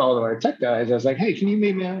so I called our tech guys. I was like, hey, can you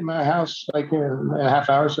meet me at my house like in a half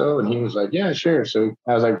hour or so? And he was like, yeah, sure. So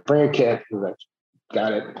I was like, bring a kit. He was like,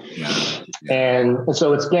 got it. Yeah. And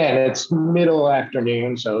so it's middle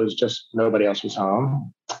afternoon. So it was just nobody else was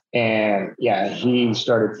home. And he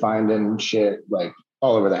started finding shit like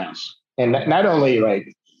all over the house. And not only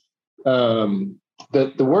like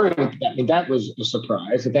the word, I mean, that was a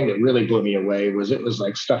surprise. The thing that really blew me away was it was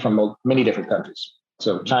like stuff from many different countries.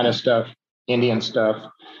 So China stuff, Indian stuff,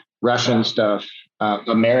 Russian stuff,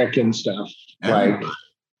 American stuff, like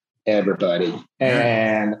everybody.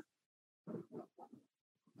 And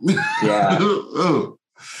yeah. Oh,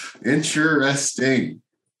 interesting.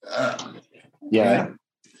 Yeah.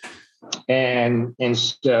 And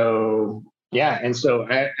so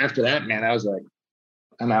after that, man, I was like,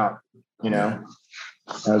 I'm out, I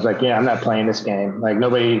was like, I'm not playing this game. Like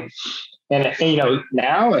nobody, and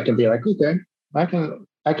now I can be like, okay, I can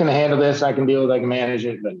handle this. I can deal with it. I can manage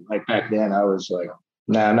it. But like back then I was like,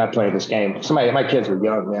 nah, I'm not playing this game. My kids were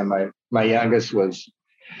young, man. My youngest was,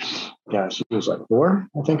 she was like 4,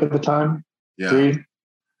 I think, at the time. Yeah. 3.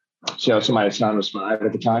 So my son was 5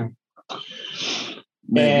 at the time.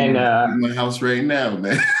 Man, and in my house right now,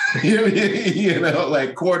 man.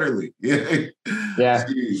 Like quarterly. Yeah.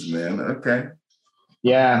 Jeez, man. Okay.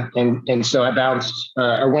 Yeah, and so I bounced.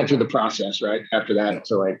 I went through the process right after that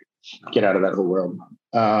to like get out of that whole world.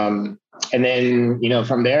 And then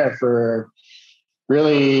from there for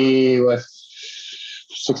really with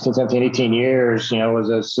 16, 17, 18 years, was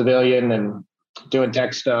a civilian and doing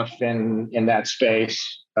tech stuff in that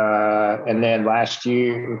space. And then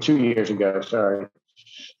 2 years ago,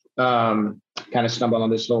 kind of stumbled on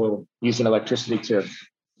this whole using electricity to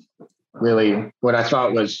really what I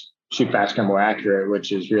thought was shoot faster, more accurate,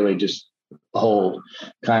 which is really just a whole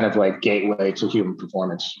kind of like gateway to human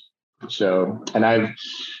performance. So, and I've,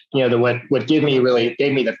 what gave me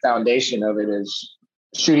the foundation of it is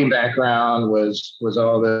shooting background was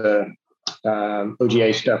all the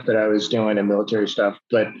OGA stuff that I was doing and military stuff.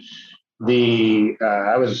 But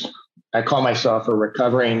I call myself a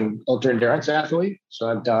recovering ultra endurance athlete. So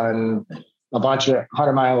I've done a bunch of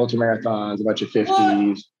 100-mile ultra marathons, a bunch of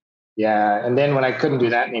 50s. Yeah. And then when I couldn't do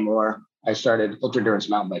that anymore, I started ultra endurance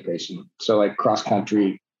mountain bike racing. So like cross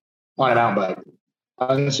country on a mountain bike,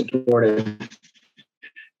 unsupported.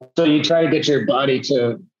 So you try to get your body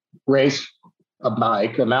to race a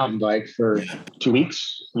mountain bike for 2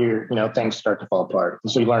 weeks, things start to fall apart.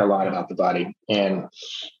 And so you learn a lot about the body. And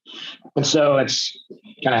so it's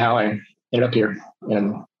kind of how I ended up here,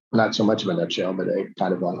 and not so much of a nutshell, but a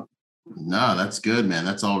kind of one. No, that's good, man.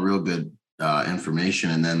 That's all real good information.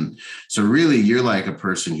 And then, so really you're like a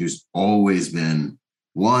person who's always been,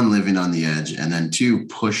 one, living on the edge, and then two,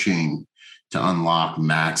 pushing to unlock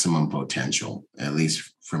maximum potential, at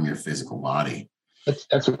least from your physical body.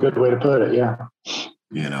 That's a good way to put it. Yeah.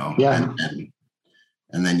 Yeah.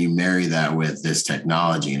 And then you marry that with this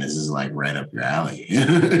technology, and this is like right up your alley.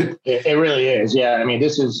 It really is. Yeah. I mean,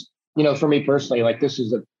 this is, for me personally, like this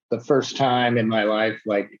is the first time in my life,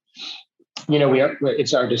 like,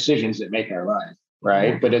 it's our decisions that make our life.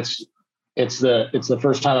 Right. But it's the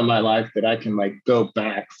first time in my life that I can like go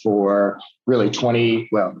back for really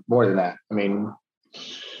more than that. I mean,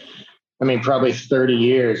 probably 30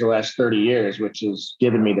 years, the last 30 years, which has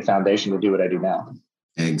given me the foundation to do what I do now.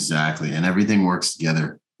 Exactly. And everything works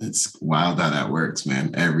together. It's wild how that works,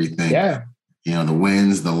 man. Everything. Yeah. The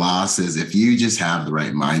wins, the losses, if you just have the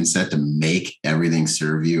right mindset to make everything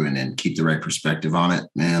serve you and then keep the right perspective on it,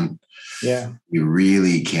 man. Yeah. You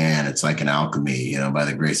really can. It's like an alchemy, by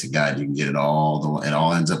the grace of God, you can get it all. It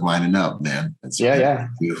all ends up lining up, man. It's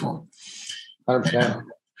beautiful. 100%.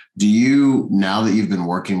 Do you, now that you've been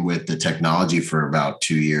working with the technology for about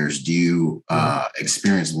 2 years, do you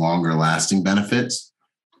experience longer lasting benefits?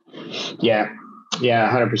 Yeah.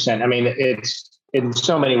 100%. I mean, it's in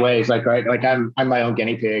so many ways, like I'm my own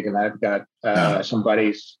guinea pig, and I've got some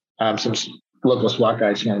buddies, some local SWAT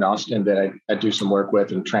guys here in Austin that I do some work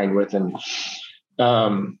with and train with, and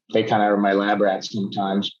they kind of are my lab rats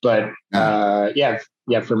sometimes. But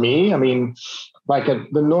for me, I mean, like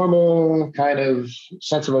the normal kind of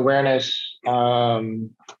sense of awareness,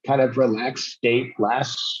 kind of relaxed state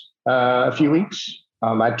lasts a few weeks.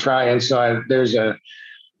 I try, and so there's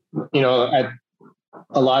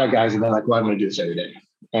a lot of guys have been like, well, I'm going to do this every day.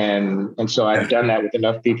 And so I've done that with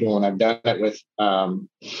enough people, and I've done that with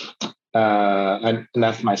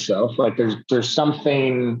enough myself. Like there's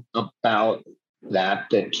something about that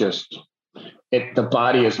just, the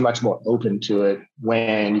body is much more open to it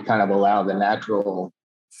when you kind of allow the natural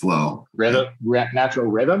flow, natural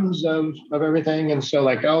rhythms of everything. And so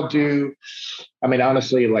like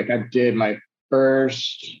honestly, like I did my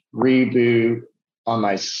first reboot on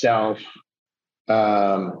myself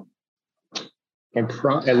in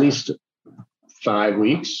at least 5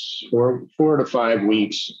 weeks, 4 to 5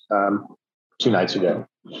 weeks, 2 nights ago.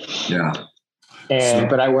 Yeah.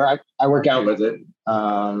 But I work out with it,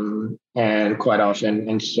 and quite often.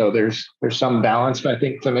 And so there's some balance, but I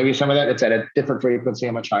think to maybe some of that, it's at a different frequency,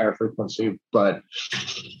 a much higher frequency, but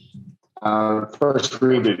first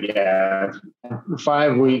reboot,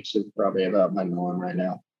 5 weeks is probably about my norm right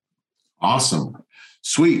now. Awesome.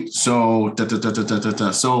 Sweet. So,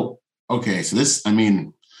 so, okay. So this, I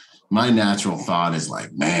mean, my natural thought is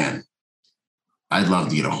like, man, I'd love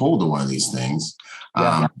to get a hold of one of these things.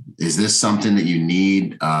 Yeah. Is this something that you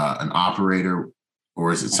need an operator,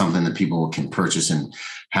 or is it something that people can purchase and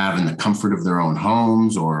have in the comfort of their own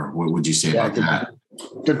homes? Or what would you say about that?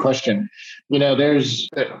 Good question. There's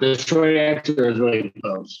the short answer is really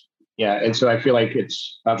both. Yeah. And so I feel like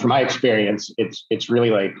it's, from my experience, it's really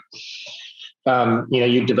like,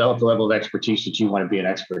 you develop the level of expertise that you want to be an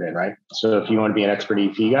expert in, right? So if you want to be an expert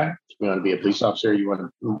EP guy, you want to be a police officer, you want to,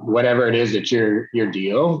 whatever it is that your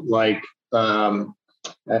deal, like,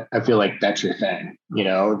 I feel like that's your thing,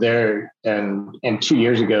 there. And 2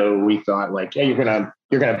 years ago, we thought like, hey, you're gonna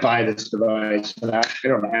buy this device, and I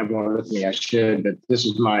don't have one with me. I should, but this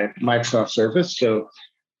is my Microsoft Surface, so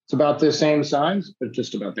it's about the same size, but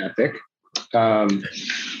just about that thick. And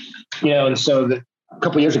so a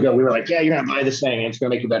couple of years ago, we were like, yeah, you're gonna buy this thing, and it's gonna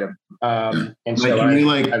make you better. And like, so can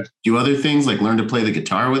you do other things, like learn to play the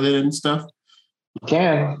guitar with it and stuff? You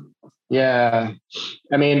can. Yeah.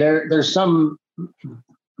 I mean, there's some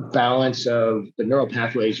balance of the neural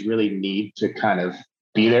pathways really need to kind of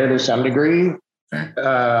be there to some degree.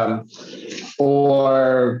 Okay.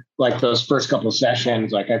 Or like those first couple of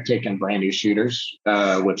sessions, like I've taken brand new shooters,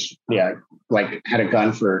 which like had a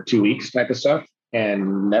gun for 2 weeks type of stuff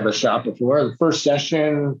and never shot before. The first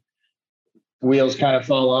session, wheels kind of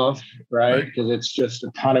fall off, right? Because it's just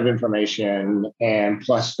a ton of information, and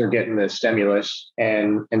plus they're getting the stimulus,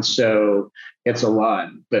 and so it's a lot.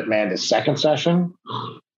 But man, the second session,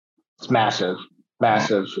 it's massive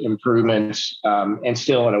improvements, and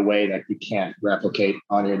still in a way that you can't replicate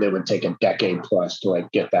on your. That would take a decade plus to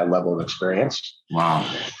like get that level of experience. Wow.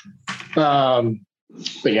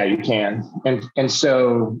 But yeah, you can. And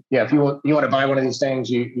so, yeah, if you want to buy one of these things,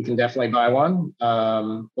 you can definitely buy one.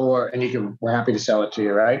 We're happy to sell it to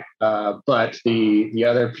you. Right. But the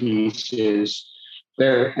other piece is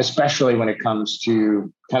there, especially when it comes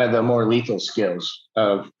to kind of the more lethal skills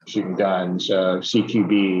of shooting guns, of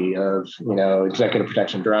CQB, of, executive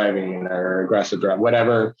protection driving or aggressive driving,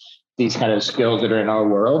 whatever these kind of skills that are in our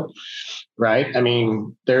world. Right. I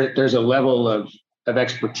mean, there's a level of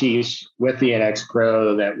expertise with the NX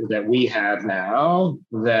Pro that we have now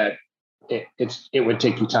that it would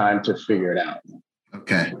take you time to figure it out.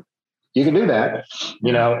 Okay. You can do that,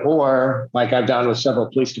 or like I've done with several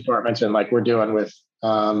police departments, and like we're doing with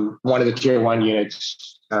one of the tier 1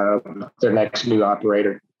 units, their next new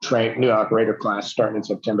operator class starting in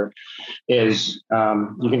September is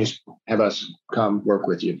you can just have us come work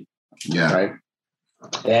with you. Yeah. Right.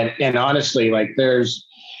 And honestly, like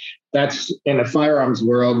that's in the firearms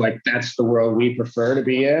world, like that's the world we prefer to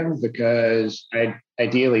be in, because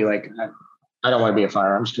ideally, like I don't want to be a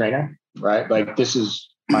firearms trainer, right? Like this is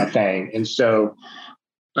my thing. And so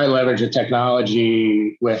I leverage the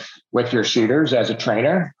technology with your shooters as a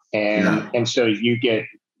trainer. And so you get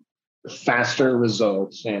faster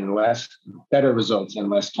results and better results in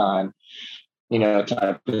less time,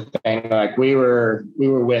 type of thing. Like we were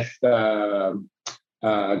with,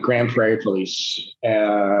 Grand Prairie Police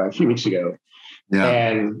a few weeks ago. Yeah.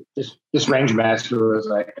 And this range master was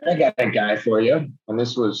like, I got a guy for you. And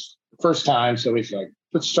this was the first time. So he's like,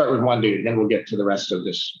 let's start with one dude, then we'll get to the rest of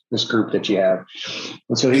this group that you have.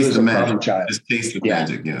 And so he was a problem child. Just taste the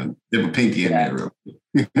magic, They have a pinky in there.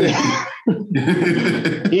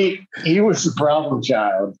 He was the problem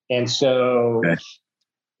child. And so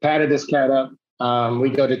patted this cat up. We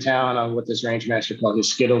go to town on what this range master called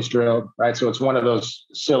his Skittles drill, right? So it's one of those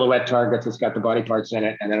silhouette targets that's got the body parts in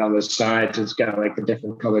it. And then on the sides, it's got like the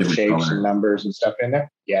different colored shapes and numbers and stuff in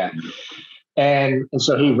there. Yeah. And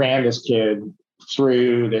so he ran this kid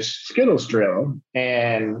through this Skittles drill.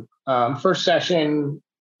 And first session,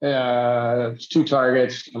 2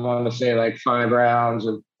 targets. I want to say like 5 rounds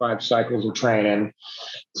of 5 cycles of training.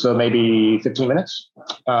 So maybe 15 minutes.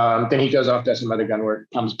 Then he goes off, does some other gun work,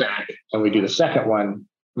 comes back, and we do the second one.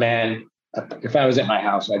 Man, if I was at my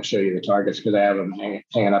house, I'd show you the targets because I have them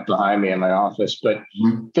hanging up behind me in my office. But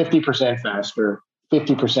 50% faster,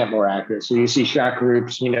 50% more accurate. So you see shot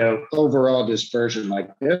groups, overall dispersion like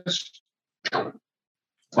this. Cut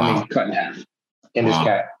in half in this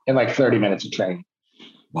cat in like 30 minutes of training.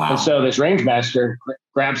 Wow. And so this range master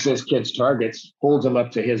grabs this kid's targets, holds them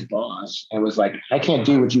up to his boss, and was like, I can't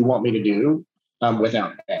do what you want me to do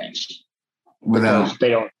without us.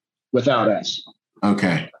 Without us.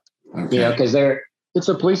 Okay. Because it's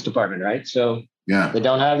a police department, right? So they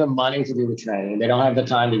don't have the money to do the training. They don't have the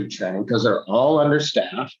time to do training because they're all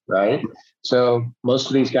understaffed, right? So most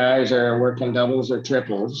of these guys are working doubles or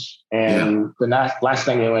triples, and the last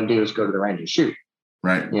thing they want to do is go to the range and shoot.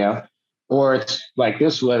 Right. Or it's like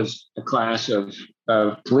this was a class of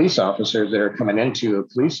police officers that are coming into a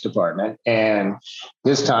police department, and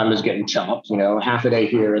this time is getting chopped, half a day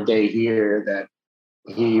here, a day here, that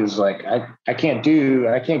he was like, I can't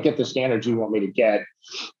get the standards you want me to get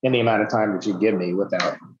in the amount of time that you give me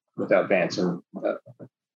without advancing.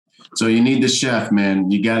 So you need the chef, man.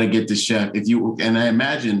 You got to get the chef. And I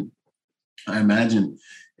imagine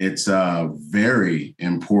it's very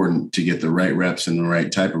important to get the right reps and the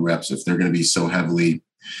right type of reps if they're going to be so heavily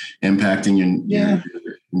impacting your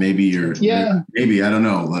maybe I don't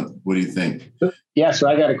know. What do you think? Yeah. So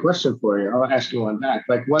I got a question for you. I'll ask you one back.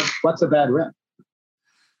 Like what's a bad rep?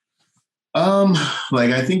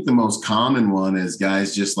 Like I think the most common one is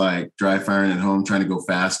guys just like dry firing at home, trying to go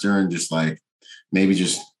faster and just like maybe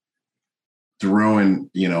just throwing,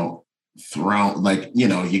 you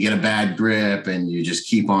get a bad grip and you just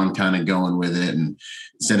keep on kind of going with it. And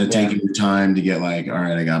instead of taking your time to get like, all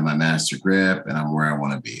right, I got my master grip and I'm where I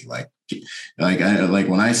want to be. Like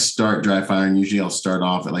when I start dry firing, usually I'll start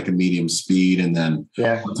off at like a medium speed. And then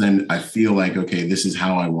I feel like, okay, this is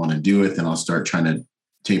how I want to do it. Then I'll start trying to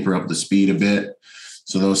taper up the speed a bit.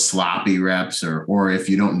 So those sloppy reps or if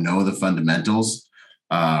you don't know the fundamentals,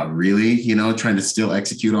 really, trying to still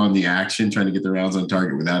execute on the action, trying to get the rounds on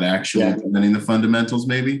target without actually implementing the fundamentals,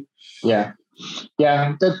 maybe. Yeah.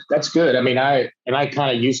 Yeah, that's good. I mean, I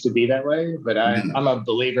kind of used to be that way, but I'm a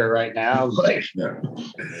believer right now. Like, Yeah.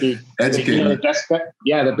 you know,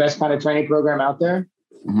 the best kind of training program out there,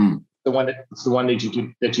 mm-hmm. It's the one that you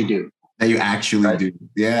do, that you actually right? do.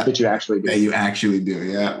 Yeah. That you actually do. That you actually do.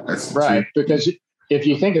 Yeah. That's right. True. Because if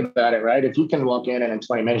you think about it, right, if you can walk in and in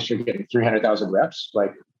 20 minutes you're getting 300,000 reps,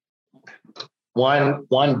 like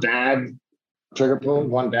one bad trigger pull,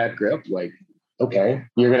 one bad grip, like, okay,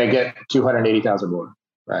 you're going to get 280,000 more,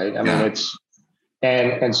 right? I mean, it's,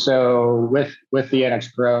 and so with the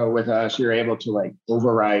NX Pro, with us, you're able to like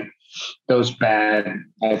override those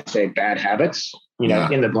I'd say bad habits, you know,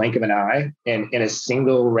 in the blink of an eye, and in a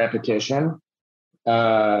single repetition,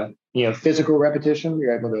 you know, physical repetition,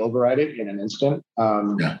 you're able to override it in an instant.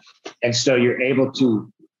 And so you're able to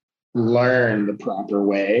learn the proper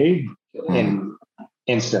way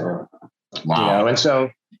instantly. Wow. You know, and so,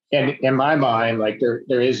 and in my mind, like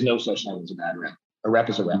there is no such thing as a bad rep. A rep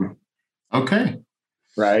is a rep. Okay.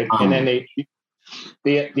 Right. And then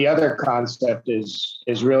the other concept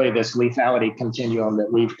is really this lethality continuum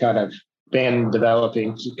that we've kind of been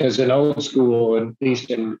developing, because in old school, at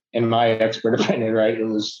least in my expert opinion, right, it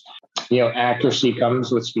was, you know, accuracy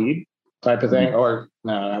comes with speed type of thing, or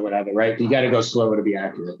no, I would have it right. You got to go slow to be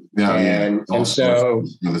accurate. And so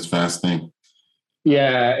this fast thing.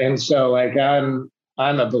 Yeah. And so like, I'm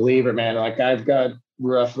a believer, man. Like I've got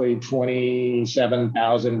roughly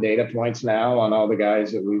 27,000 data points now on all the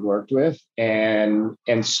guys that we've worked with, and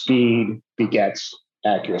speed begets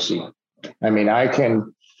accuracy. I mean, I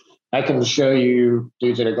can show you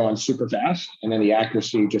dudes that are going super fast, and then the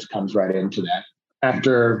accuracy just comes right into that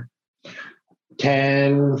after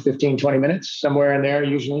 10, 15, 20 minutes, somewhere in there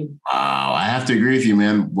usually. Wow. I have to agree with you,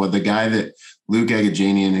 man. Well, the guy that Luke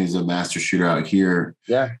Agajanian, who's a master shooter out here,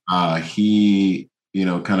 he, you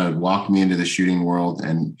know, kind of walked me into the shooting world,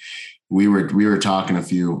 and we were talking a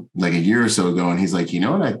year or so ago, and he's like, you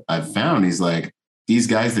know what I've found? He's like, these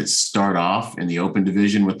guys that start off in the open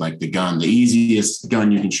division with like the easiest gun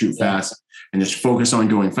you can shoot fast, and just focus on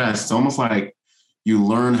going fast. It's almost like you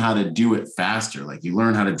learn how to do it faster. Like you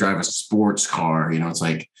learn how to drive a sports car, you know, it's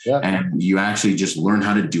like, and you actually just learn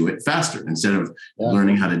how to do it faster instead of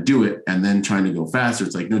learning how to do it and then trying to go faster.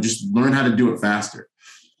 It's like, no, just learn how to do it faster.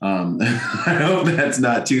 I hope that's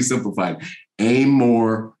not too simplified. Aim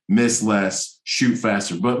more, miss less, shoot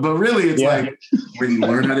faster. But really, it's like when you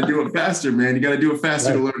learn how to do it faster, man. You got to do it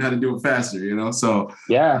faster to learn how to do it faster. You know, so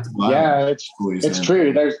it's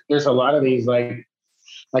true. There's a lot of these, like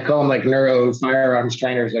I call them like neuro firearms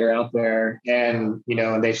trainers that are out there, and you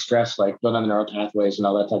know, and they stress like building the neural pathways and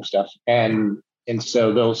all that type of stuff, and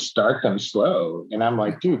so they'll start them slow, and I'm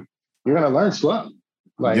like, dude, you're gonna learn slow,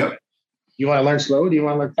 like. You want to learn slow? Do you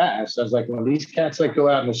want to learn fast? I was like, when these cats like go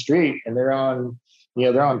out in the street and they're on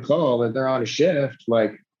call and they're on a shift,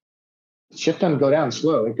 like shift doesn't go down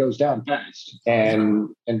slow. It goes down fast. And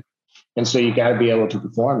so you got to be able to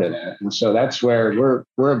perform to that. And so that's where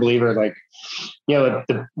we're a believer, like, you know,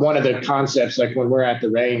 one of the concepts, like when we're at the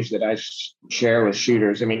range that I share with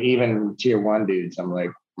shooters, I mean, even tier 1 dudes, I'm like,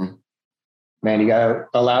 man, you got to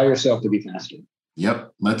allow yourself to be faster.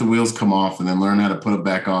 Yep. Let the wheels come off and then learn how to put it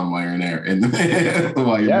back on while you're in there. And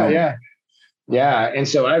while you're moving. Yeah. And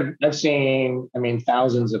so I've seen, I mean,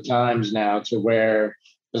 thousands of times now to where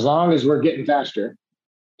as long as we're getting faster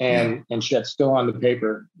and shit's still on the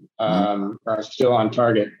paper, or still on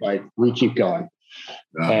target, like we keep going.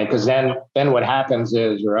 And because then what happens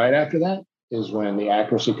is right after that is when the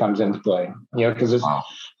accuracy comes into play, you know, because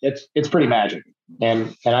it's pretty magic.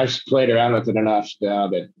 And I've played around with it enough now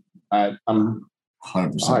that I'm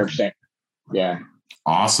 100%. Yeah.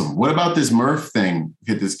 Awesome. What about this Murph thing?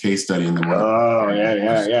 Hit this case study in the world. Oh,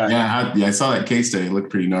 yeah. I saw that case study. It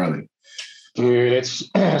looked pretty gnarly. Dude, it's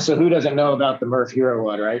so who doesn't know about the Murph Hero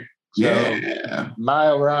one, right? So,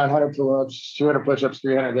 mile run, 100 pull-ups, 200 push-ups,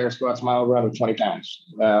 300 air squats, mile run with 20 pounds.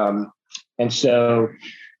 And so,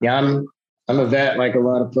 I'm a vet like a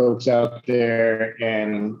lot of folks out there.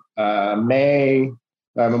 And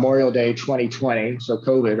Memorial Day 2020, so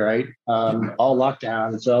COVID, right? All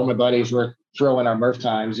lockdown. So all my buddies were throwing our Murph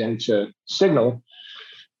times into Signal.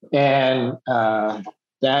 And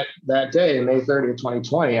that day, May 30th,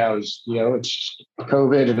 2020, I was, you know, it's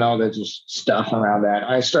COVID and all that just stuff around that.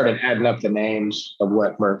 I started adding up the names of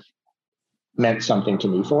what Murph meant something to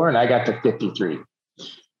me for, and I got to 53.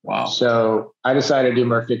 Wow. So I decided to do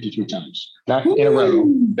Murph 53 times, not in a row,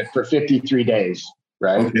 but for 53 days.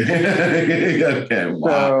 Right. Okay. Wow.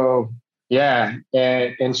 So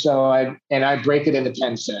and so I break it into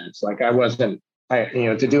 10 sets. Like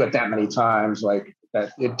to do it that many times, like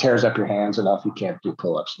that it tears up your hands enough you can't do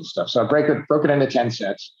pull-ups and stuff. So I broke it into 10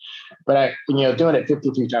 sets. But I, doing it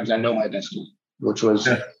 53 times, I know my best, which was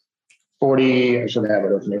 40, I should have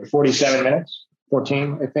it open here, 47 minutes,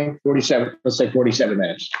 14, I think, 47, let's say 47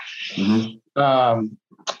 minutes. Mm-hmm.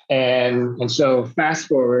 And so fast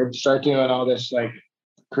forward, start doing all this like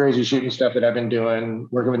crazy shooting stuff that I've been doing,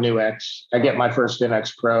 working with Nu-X. I get my first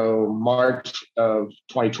NX Pro March of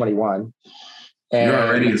 2021. And, you're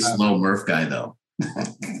already a slow Murph guy though.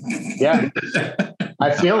 Yeah.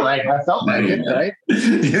 I felt like it, right? I felt like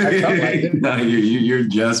it. No, you're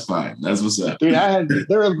just fine. That's what's up. Dude,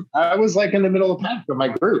 I was like in the middle of the pack of my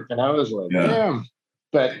group, and I was like, damn.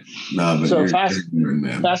 But so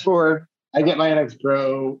fast forward, I get my NX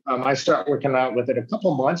Pro. I start working out with it a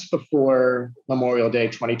couple months before Memorial Day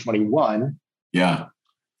 2021. Yeah.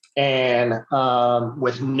 And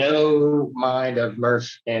with no mind of Murph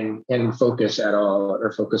in focus at all,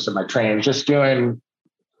 or focus of my training, just doing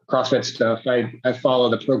CrossFit stuff. I follow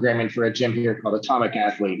the programming for a gym here called Atomic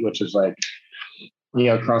Athlete, which is like,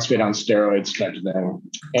 CrossFit on steroids type of thing.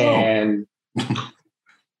 And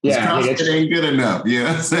CrossFit ain't good enough.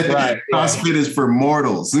 Yeah. Right. CrossFit is for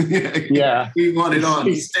mortals. Yeah. We want it on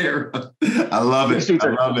steroids. I love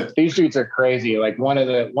it. These dudes are crazy. Like one of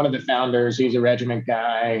the founders, he's a regiment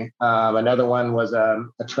guy. Another one was a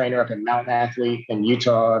trainer up in Mountain Athlete in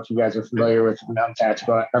Utah. If you guys are familiar with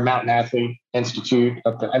Mountain Athlete Institute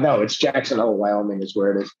up there. I know it's Jackson Hole, Wyoming is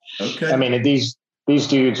where it is. Okay. I mean, these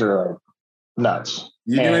dudes are like nuts.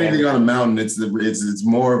 You do anything on a mountain, it's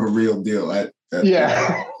more of a real deal. I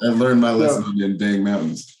learned my lesson in dang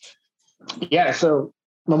mountains. Yeah. So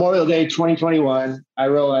Memorial Day 2021, I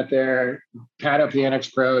roll out there, pad up the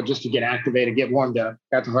NX Pro just to get activated, get warmed up.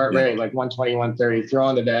 Got the heart rate like 120, 130, throw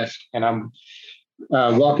on the desk, and I'm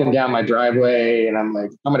walking down my driveway, and I'm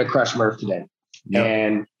like, I'm going to crush Murph today. Yep.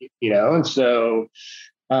 And, and so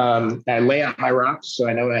I lay out my rocks so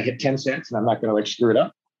I know when I hit 10 sets and I'm not going to like screw it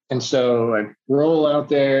up. And so I roll out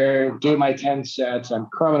there, do my 10 sets. I'm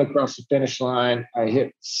coming across the finish line. I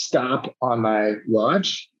hit stop on my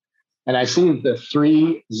watch, and I see the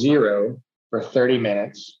 3-0 for 30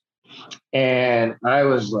 minutes. And I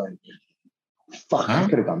was like, fuck, I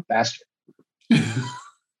could have gone faster.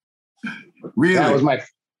 Really?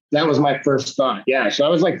 That was my first thought. Yeah. So I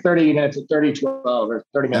was like 30 minutes at 30-12 or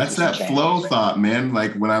 30 minutes. That's that flow thought, man.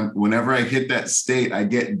 Like whenever I hit that state, I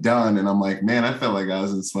get done and I'm like, man, I felt like I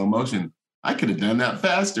was in slow motion. I could have done that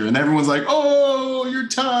faster. And everyone's like, oh, your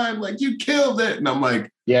time, like you killed it. And I'm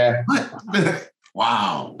like, yeah. What?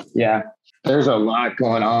 Wow. Yeah. There's a lot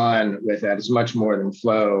going on with that. It's much more than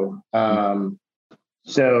flow. When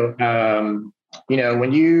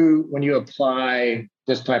you apply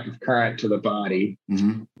this type of current to the body,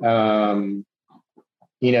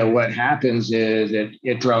 what happens is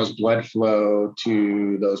it draws blood flow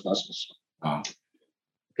to those muscles. Oh.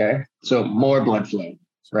 Okay. So more blood flow,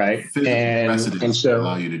 right? And so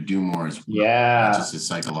allow you to do more as well. Not just as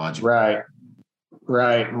psychological.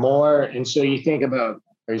 Right. More. And so you think about,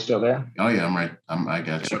 are you still there? Oh yeah, I'm right. I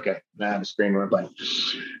got you. Okay. Now the screen went blank.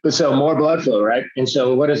 But so more blood flow, right? And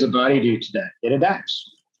so what does the body do to that? It adapts.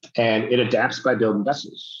 And it adapts by building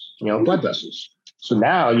vessels, blood vessels. So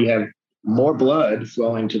now you have more blood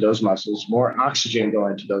flowing to those muscles, more oxygen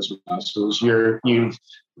going to those muscles. You've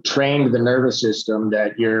trained the nervous system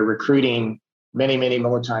that you're recruiting many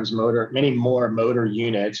more motor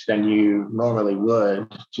units than you normally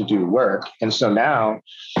would to do work. And so now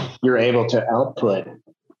you're able to output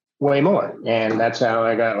way more. And that's how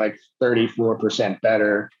I got like 34%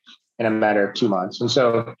 better in a matter of 2 months. And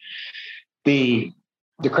so the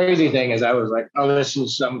crazy thing is I was like, oh, this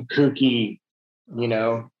is some kooky,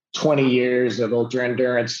 20 years of ultra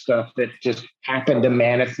endurance stuff that just happened to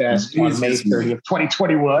manifest on May 30th,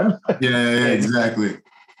 2021. Yeah, exactly.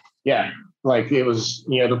 Yeah. Like it was,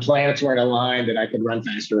 the planets weren't aligned that I could run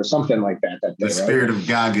faster or something like that. The spirit of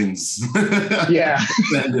Goggins. Yeah.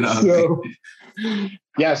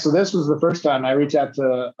 So this was the first time I reached out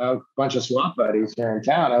to a bunch of SWAT buddies here in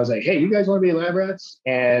town. I was like, hey, you guys want to be lab rats?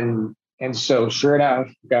 And so sure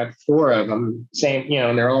enough, got 4 of them, same,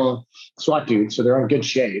 and they're all SWAT dudes, so they're in good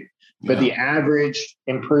shape. But the average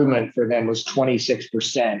improvement for them was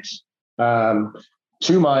 26%.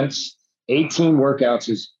 2 months, 18 workouts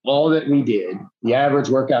is all that we did. The average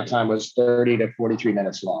workout time was 30 to 43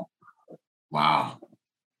 minutes long. Wow.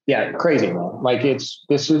 Yeah, crazy, man. Like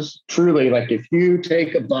this is truly like if you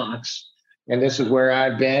take a box, and this is where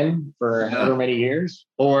I've been for however many years,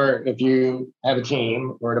 or if you have a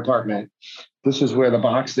team or a department, this is where the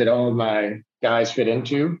box that all of my guys fit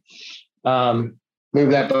into. Move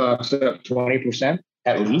that box up 20%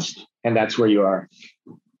 at least, and that's where you are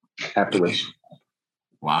afterwards.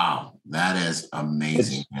 Wow. That is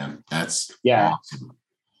amazing, man. That's awesome.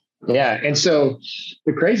 Yeah. And so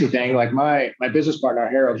the crazy thing, like my business partner,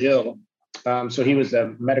 Harold Hill, so he was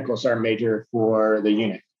the medical sergeant major for the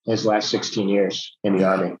unit his last 16 years in the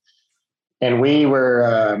Army. And we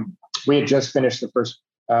had just finished the first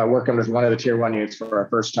working with one of the tier 1 units for our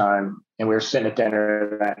first time. And we were sitting at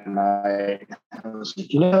dinner that night. I was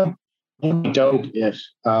like, it'd be dope if,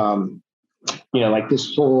 like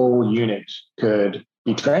this whole unit could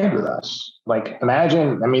be trained with us. Like,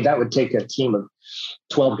 imagine, that would take a team of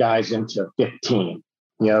 12 guys into 15,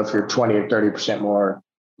 if you're 20 or 30% more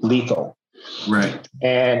lethal. Right.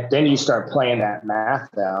 And then you start playing that math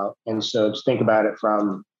out. And so just think about it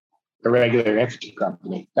from a regular infantry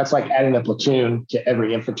company. That's like adding a platoon to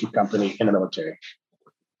every infantry company in the military.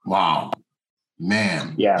 Wow.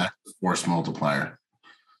 Man. Yeah. That's a force multiplier.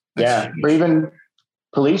 That's huge. Or even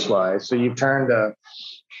police-wise. So you've turned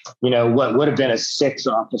what would have been a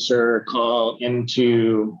 6-officer call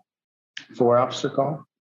into 4-officer call.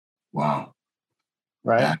 Wow.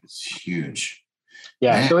 Right. That's huge.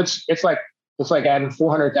 Yeah. Man. So it's like adding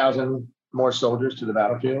 400,000 more soldiers to the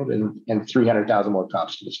battlefield and 300,000 more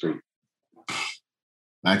cops to the street.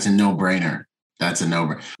 That's a no-brainer.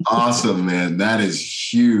 Awesome, man. That is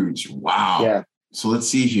huge. Wow. Yeah. So let's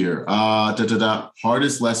see here.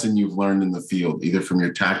 Hardest lesson you've learned in the field, either from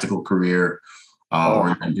your tactical career or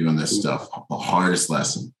you've been doing this stuff. The hardest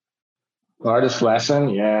lesson.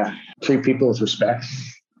 Yeah. Treat people with respect.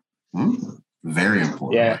 Very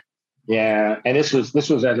important. Yeah. And this was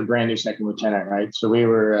as a brand new second lieutenant, right? So we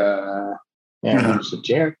were, we was a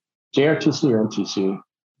JRTC or MTC.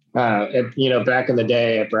 Back in the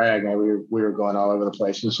day at Bragg, man, we were going all over the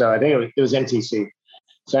place. And so I think it was MTC.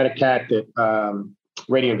 So I had a cat that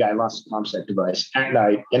radio guy lost a ComSec device at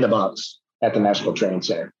night in the box at the National Training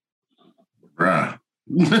Center. Bruh.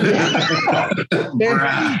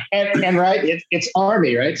 and right, it's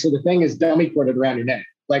Army, right? So the thing is dummy corded around your neck.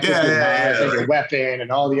 Like your weapon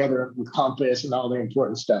and all the other compass and all the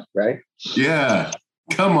important stuff, right? Yeah.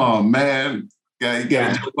 Come on, man. You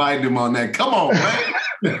gotta find him on that. Come on, man.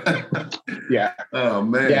 Yeah. Oh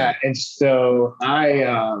man. Yeah. And so I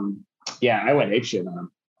went apeshit on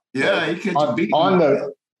him. Yeah, he could beat on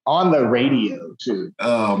the radio too.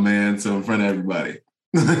 Oh man, so in front of everybody.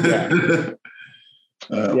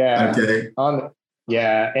 Okay.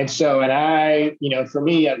 And I, for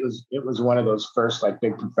me, it was one of those first like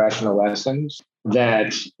big professional lessons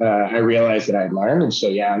that I realized that I'd learned. And so,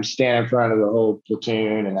 I'm standing in front of the whole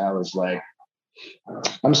platoon and I was like,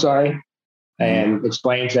 I'm sorry. And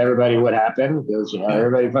explain to everybody what happened because,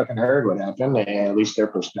 everybody fucking heard what happened and at least their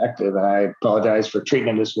perspective. And I apologize for treating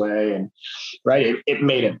them this way. And it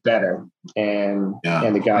made it better. And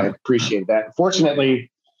the guy appreciated that.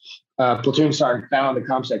 Fortunately, platoon sergeant found the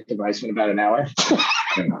ComSec device in about an hour.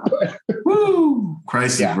 Woo!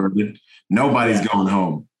 Crisis averted. Nobody's going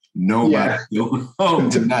home. Nobody's going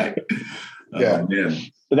home tonight. Man.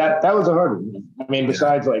 But that was a hard one.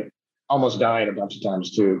 Besides like almost dying a bunch of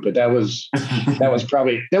times too, but that was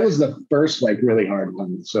the first like really hard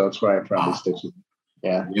one. So that's why I probably stick with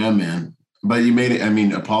it. Yeah, man. But you made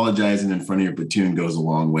it. Apologizing in front of your platoon goes a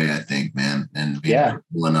long way, I think, man. And being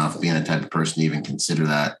cool enough, being a type of person to even consider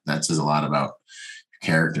that says a lot about your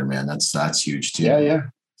character, man. That's huge too. Yeah.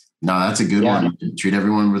 No, that's a good one. Treat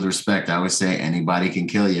everyone with respect. I always say anybody can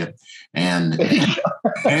kill you. And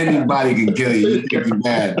anybody can kill you. You think you're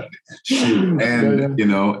bad. Shoot. And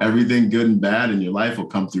everything good and bad in your life will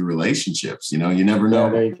come through relationships. You never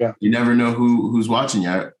know. There you go. You never know who's watching you.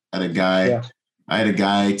 I had a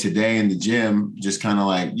guy today in the gym, just kind of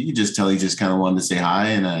like, you could just tell he just kind of wanted to say hi.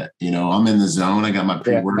 And, I'm in the zone. I got my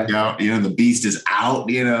pre-workout, the beast is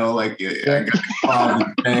out, I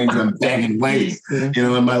got things, I'm banging weights,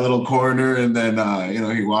 in my little corner. And then,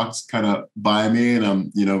 he walks kind of by me and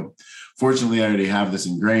I'm, fortunately I already have this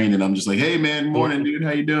ingrained and I'm just like, hey man, morning dude,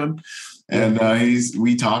 how you doing? And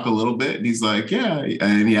we talk a little bit and he's like, yeah.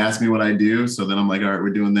 And he asked me what I do. So then I'm like, all right, we're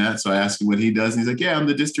doing that. So I asked him what he does. And he's like, yeah, I'm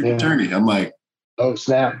the district attorney. I'm like, oh,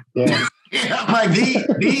 snap. Yeah. I'm like,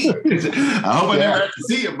 I hope I never have to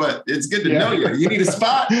see you, but it's good to know you. You need a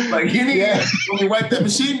spot? Like, you need let me wipe that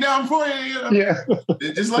machine down for you,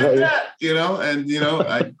 Just like that, And,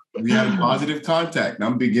 we had a positive contact. And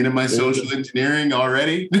I'm beginning my social engineering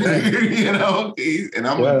already, and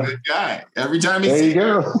I'm a good guy. Every time he sees me,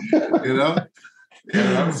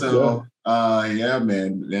 So,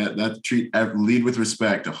 man, that lead with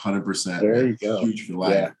respect, 100%. There you go. Huge for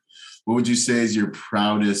life. Yeah. What would you say is your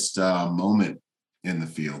proudest moment in the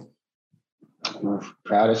field?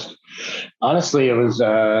 Proudest? Honestly, it was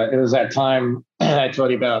that time I told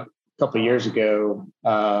you about a couple of years ago.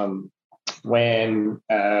 when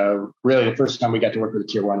really the first time we got to work with a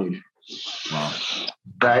tier 1 unit. Wow.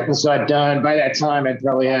 Right. And so by that time, I'd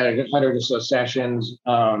probably had 100 or so sessions,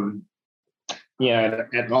 at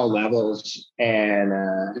all levels. And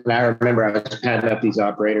I remember I was padding up these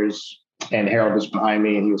operators, and Harold was behind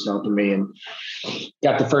me and he was helping me, and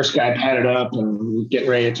got the first guy padded up and getting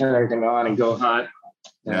ready to turn everything on and go hot.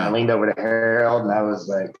 And I leaned over to Harold and I was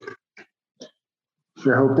like,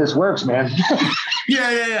 sure hope this works, man.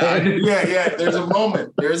 Yeah. There's a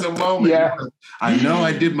moment. Yeah. I know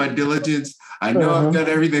I did my diligence. I know I've done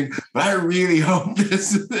everything, but I really hope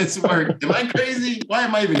this worked. Am I crazy? Why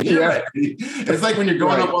am I even here? Yeah. It's like when you're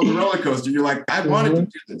going up on the roller coaster, you're like, I wanted to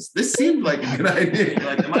do this. This seemed like a good idea.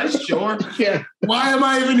 You're like, am I sure? Yeah. Why am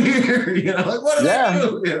I even here? Like, what did I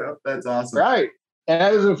do? That's awesome. Right. And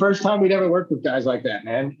that was the first time we'd ever worked with guys like that,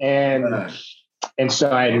 man. And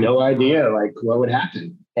so I had no idea like what would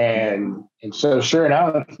happen. And so sure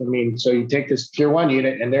enough, I mean, so you take this tier 1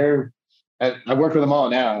 unit, and I work with them all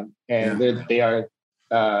now, and they are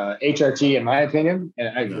HRT in my opinion.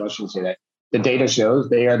 And I shouldn't say that. The data shows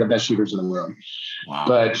they are the best shooters in the world. Wow.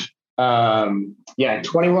 But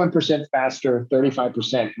 21% faster,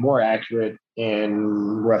 35% more accurate in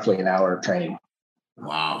roughly an hour of training.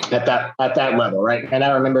 Wow. At that level, right? And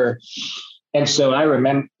I remember, and so I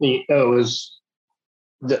remember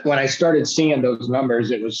when I started seeing those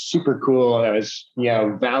numbers, it was super cool. I was,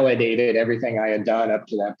 validated everything I had done up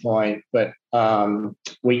to that point. But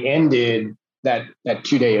we ended that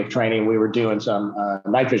 2 day of training. We were doing some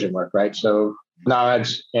night vision work, right? So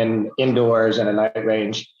nods and indoors and a night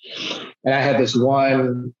range. And I had this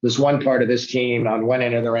one part of this team on one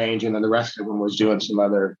end of the range, and then the rest of them was doing some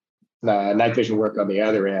other night vision work on the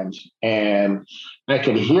other end. And I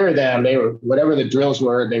could hear them. They were, whatever the drills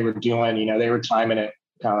were, they were doing, they were timing it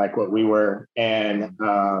kind of like what we were. And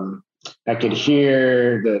I could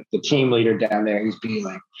hear the team leader down there. He's being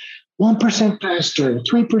like 1% faster,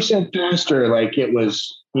 3% faster. Like it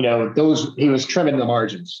was, he was trimming the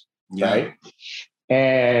margins. Right.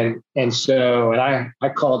 And so I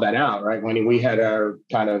called that out, right? When we had our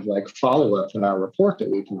kind of like follow-up in our report that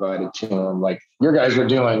we provided to him, like, your guys were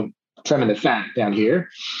trimming the fat down here.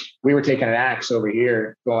 We were taking an axe over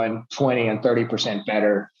here, going 20 and 30%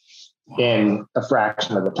 better in a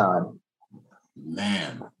fraction of the time.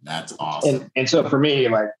 Man, that's awesome. And so for me,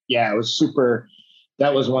 like, it was super.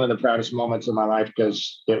 That was one of the proudest moments of my life,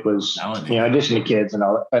 because it was, in addition to kids and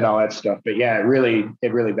all that stuff. But it really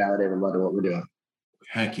validated a lot of what we're doing.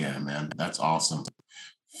 Heck yeah, man. That's awesome.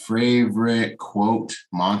 Favorite quote,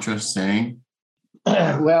 mantra, saying?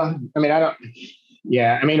 Well, I mean,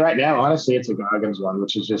 right now, honestly, it's a Goggins one,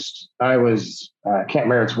 which is just, I can't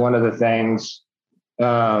remember. It's one of the things,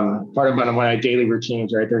 part of one of my daily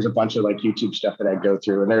routines, right? There's a bunch of like YouTube stuff that I go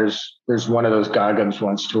through, and there's one of those Goggins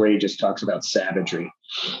ones to where he just talks about savagery,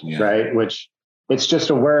 right? Which it's just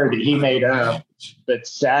a word that he made up, but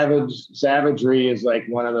savagery is like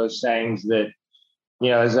one of those things that,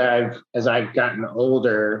 as I've gotten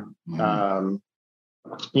older,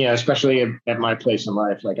 especially at my place in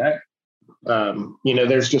life, like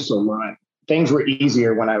there's just a lot. Things were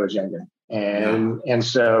easier when I was younger. And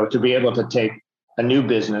so to be able to take a new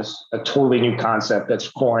business, a totally new concept that's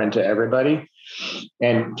foreign to everybody,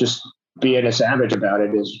 and just being a savage about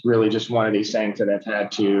it is really just one of these things that I've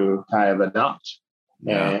had to kind of adopt.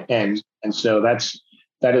 Yeah. And so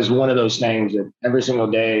that is one of those things that every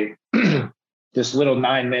single day, this little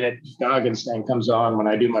 9-minute Goggins thing comes on when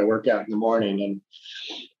I do my workout in the morning, and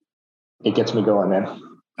it gets me going, man.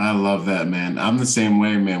 I love that, man. I'm the same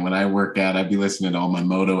way, man. When I work out, I'd be listening to all my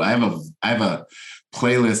moto. I have a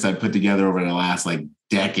playlist I put together over the last like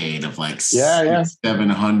decade of like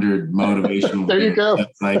 700 motivational there you go,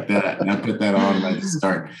 like that. And I put that on and I just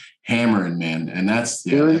start hammering, man. And that's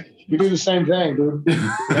you do the same thing, dude.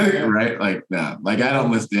 Right? Like, no, like I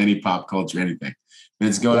don't listen to any pop culture, anything.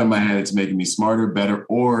 It's going in my head. It's making me smarter, better,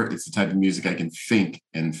 or it's the type of music I can think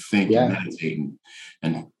and meditate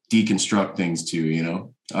and deconstruct things to,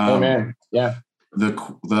 oh man. Yeah.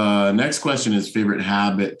 The next question is favorite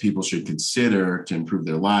habit people should consider to improve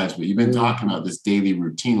their lives. But you've been talking about this daily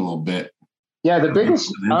routine a little bit. Yeah. The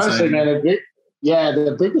biggest, honestly, man,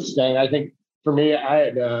 the biggest thing I think for me, I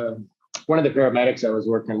had one of the paramedics I was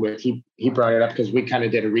working with, he brought it up because we kind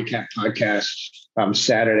of did a recap podcast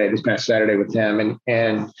this past Saturday with him.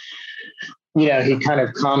 And he kind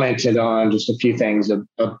of commented on just a few things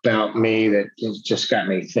about me that just got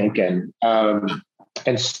me thinking.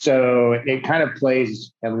 And so it kind of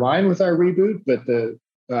plays in line with our reboot, but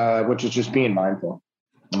which is just being mindful.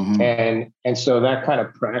 Mm-hmm. And so that kind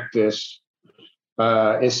of practice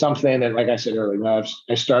is something that, like I said earlier,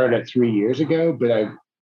 I started it 3 years ago, but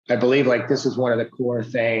I believe like this is one of the core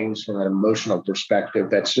things from an emotional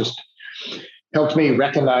perspective that's just helped me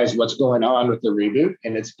recognize what's going on with the reboot.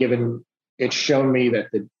 And it's shown me that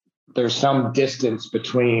there's some distance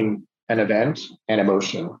between an event and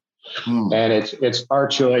emotion. And it's our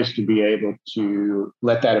choice to be able to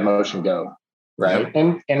let that emotion go. Right.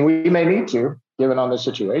 Yep. And we may need to, given on the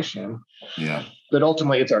situation. Yeah. But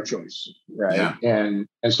ultimately it's our choice. Right. Yeah. And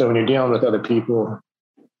so when you're dealing with other people,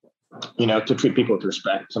 to treat people with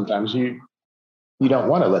respect, sometimes you don't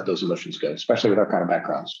want to let those emotions go, especially with our kind of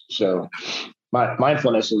backgrounds. So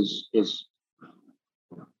mindfulness is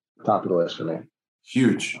top of the list for me.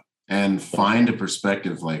 Huge. And find a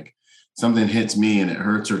perspective. Like something hits me and it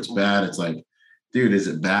hurts or it's bad. It's like, dude, is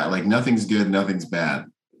it bad? Like nothing's good, nothing's bad.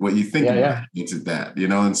 What you think about makes it bad,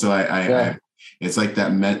 And so I it's like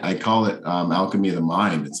that I call it alchemy of the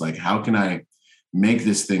mind. It's like, how can I make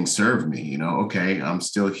this thing serve me? Okay, I'm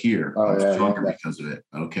still here. I'm stronger because of it.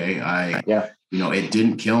 Okay. It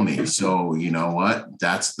didn't kill me. So you know what?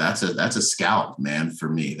 That's a scalp, man, for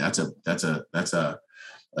me. That's a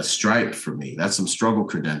stripe for me. That's some struggle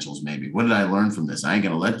credentials, maybe. What did I learn from this? I ain't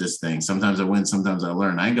gonna let this thing. Sometimes I win, sometimes I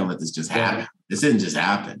learn. I ain't gonna let this just happen. This didn't just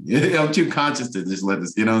happen. I'm too conscious to just let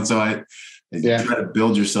this, And so I try to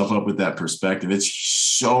build yourself up with that perspective. It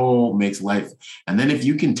so makes life. And then if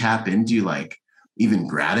you can tap into like even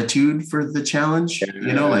gratitude for the challenge,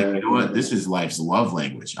 you know what? This is life's love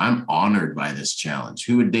language. I'm honored by this challenge.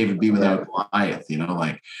 Who would David be without Goliath?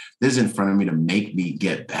 Like this is in front of me to make me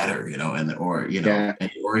get better, or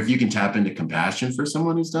if you can tap into compassion for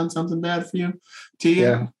someone who's done something bad for you,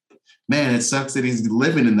 man, it sucks that he's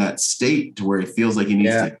living in that state to where he feels like he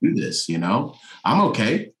needs to do this, I'm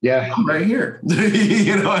okay. Yeah. I'm right here, and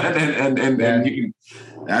you can,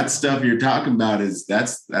 that stuff you're talking about is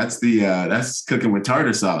that's cooking with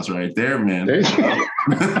tartar sauce right there, man. That's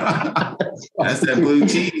that blue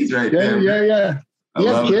cheese right there. Yeah. You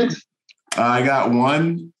have kids? I got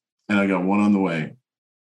one and I got one on the way.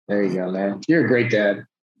 There you go, man. You're a great dad.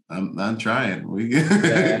 I'm trying. We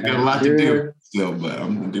got a lot to do still, but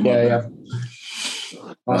I'm gonna do my best.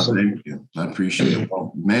 Awesome. Thank you. I appreciate it.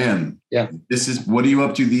 Well, man. Yeah. What are you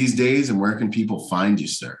up to these days and where can people find you,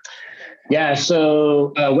 sir? Yeah.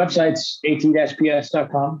 So website's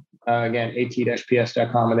at-ps.com. Again,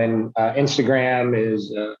 at-ps.com. And then Instagram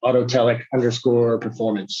is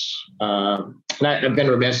autotelic_performance. And I've been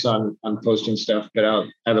remiss on posting stuff, but I'll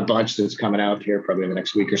have a bunch that's coming out here probably in the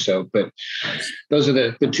next week or so. But those are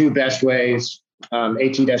the two best ways.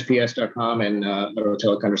 at-ps.com and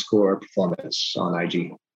autotelic_performance on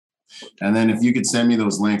IG. And then if you could send me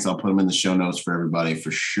those links, I'll put them in the show notes for everybody for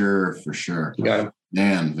sure. You got it.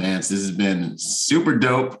 Man, Vance, this has been super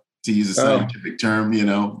dope, to use a scientific term.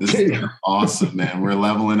 This is awesome, man. We're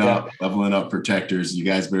leveling up protectors. You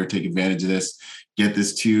guys better take advantage of this. Get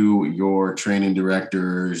this to your training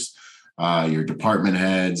directors, your department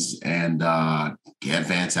heads, and get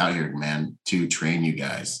Vance out here, man, to train you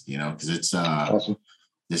guys, because it's awesome.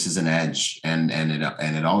 This is an edge, and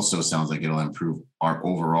it also sounds like it'll improve our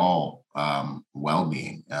overall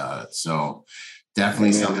well-being. So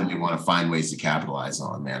definitely something we want to find ways to capitalize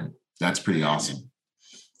on, man. That's pretty awesome.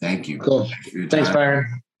 Thank you. Cool. Thanks,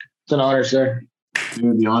 Byron. It's an honor, sir.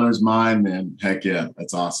 Dude, the honor's mine, man. Heck yeah.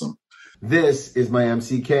 That's awesome. This is my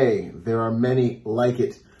MCK. There are many like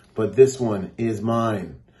it, but this one is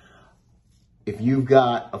mine. If you've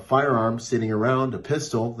got a firearm sitting around, a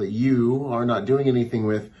pistol that you are not doing anything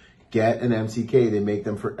with, get an MCK. They make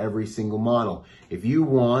them for every single model. If you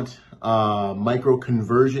want a micro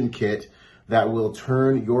conversion kit that will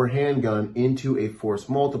turn your handgun into a force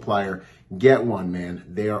multiplier, get one, man.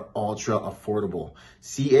 They are ultra affordable.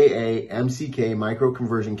 CAA MCK micro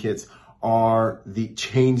conversion kits are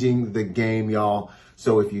changing the game, y'all.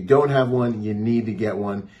 So if you don't have one, you need to get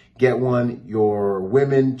one. Get one. Your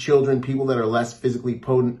women, children, people that are less physically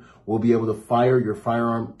potent will be able to fire your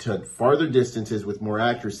firearm to farther distances with more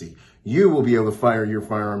accuracy. You will be able to fire your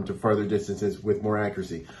firearm to farther distances with more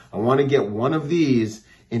accuracy. I want to get one of these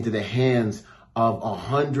into the hands of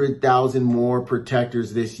 100,000 more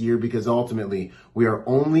protectors this year, because ultimately we are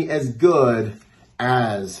only as good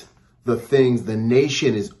as the things. The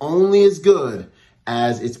nation is only as good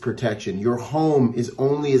as its protection. Your home is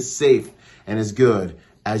only as safe and as good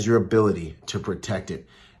as your ability to protect it.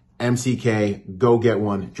 MCK, go get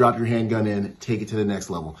one. Drop your handgun in. Take it to the next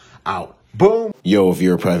level. Out. Boom. Yo, if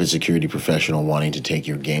you're a private security professional wanting to take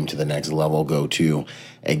your game to the next level, go to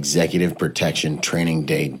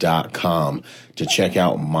executiveprotectiontrainingday.com to check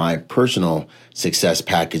out my personal success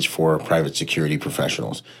package for private security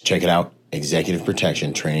professionals. Check it out,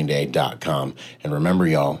 executiveprotectiontrainingday.com. And remember,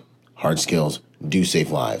 y'all, hard skills do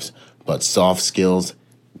save lives, but soft skills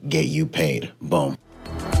get you paid. Boom.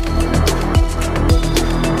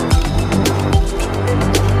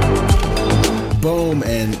 Boom.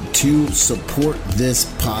 And to support this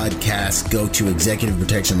podcast, go to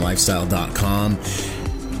executiveprotectionlifestyle.com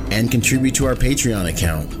and contribute to our Patreon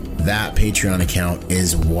account. That Patreon account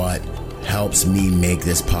is what helps me make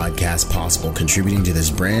this podcast possible, contributing to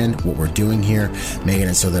this brand, what we're doing here, making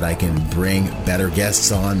it so that I can bring better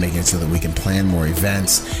guests on, making it so that we can plan more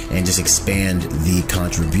events and just expand the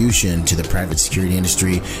contribution to the private security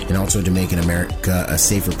industry, and also to making America a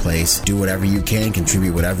safer place. Do whatever you can,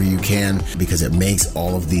 contribute whatever you can, because it makes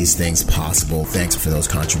all of these things possible. Thanks for those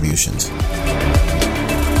contributions.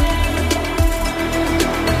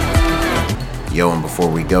 Yo, and before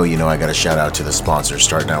we go, I got to shout out to the sponsors,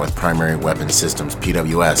 starting out with Primary Weapon Systems,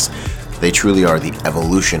 PWS. They truly are the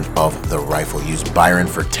evolution of the rifle. Use Byron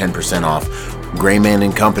for 10% off. Grayman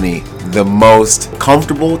 & Company, the most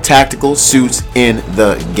comfortable tactical suits in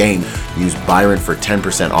the game. Use Byron for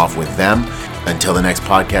 10% off with them. Until the next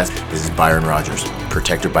podcast, this is Byron Rogers,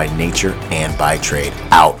 protector by nature and by trade.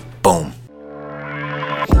 Out. Boom.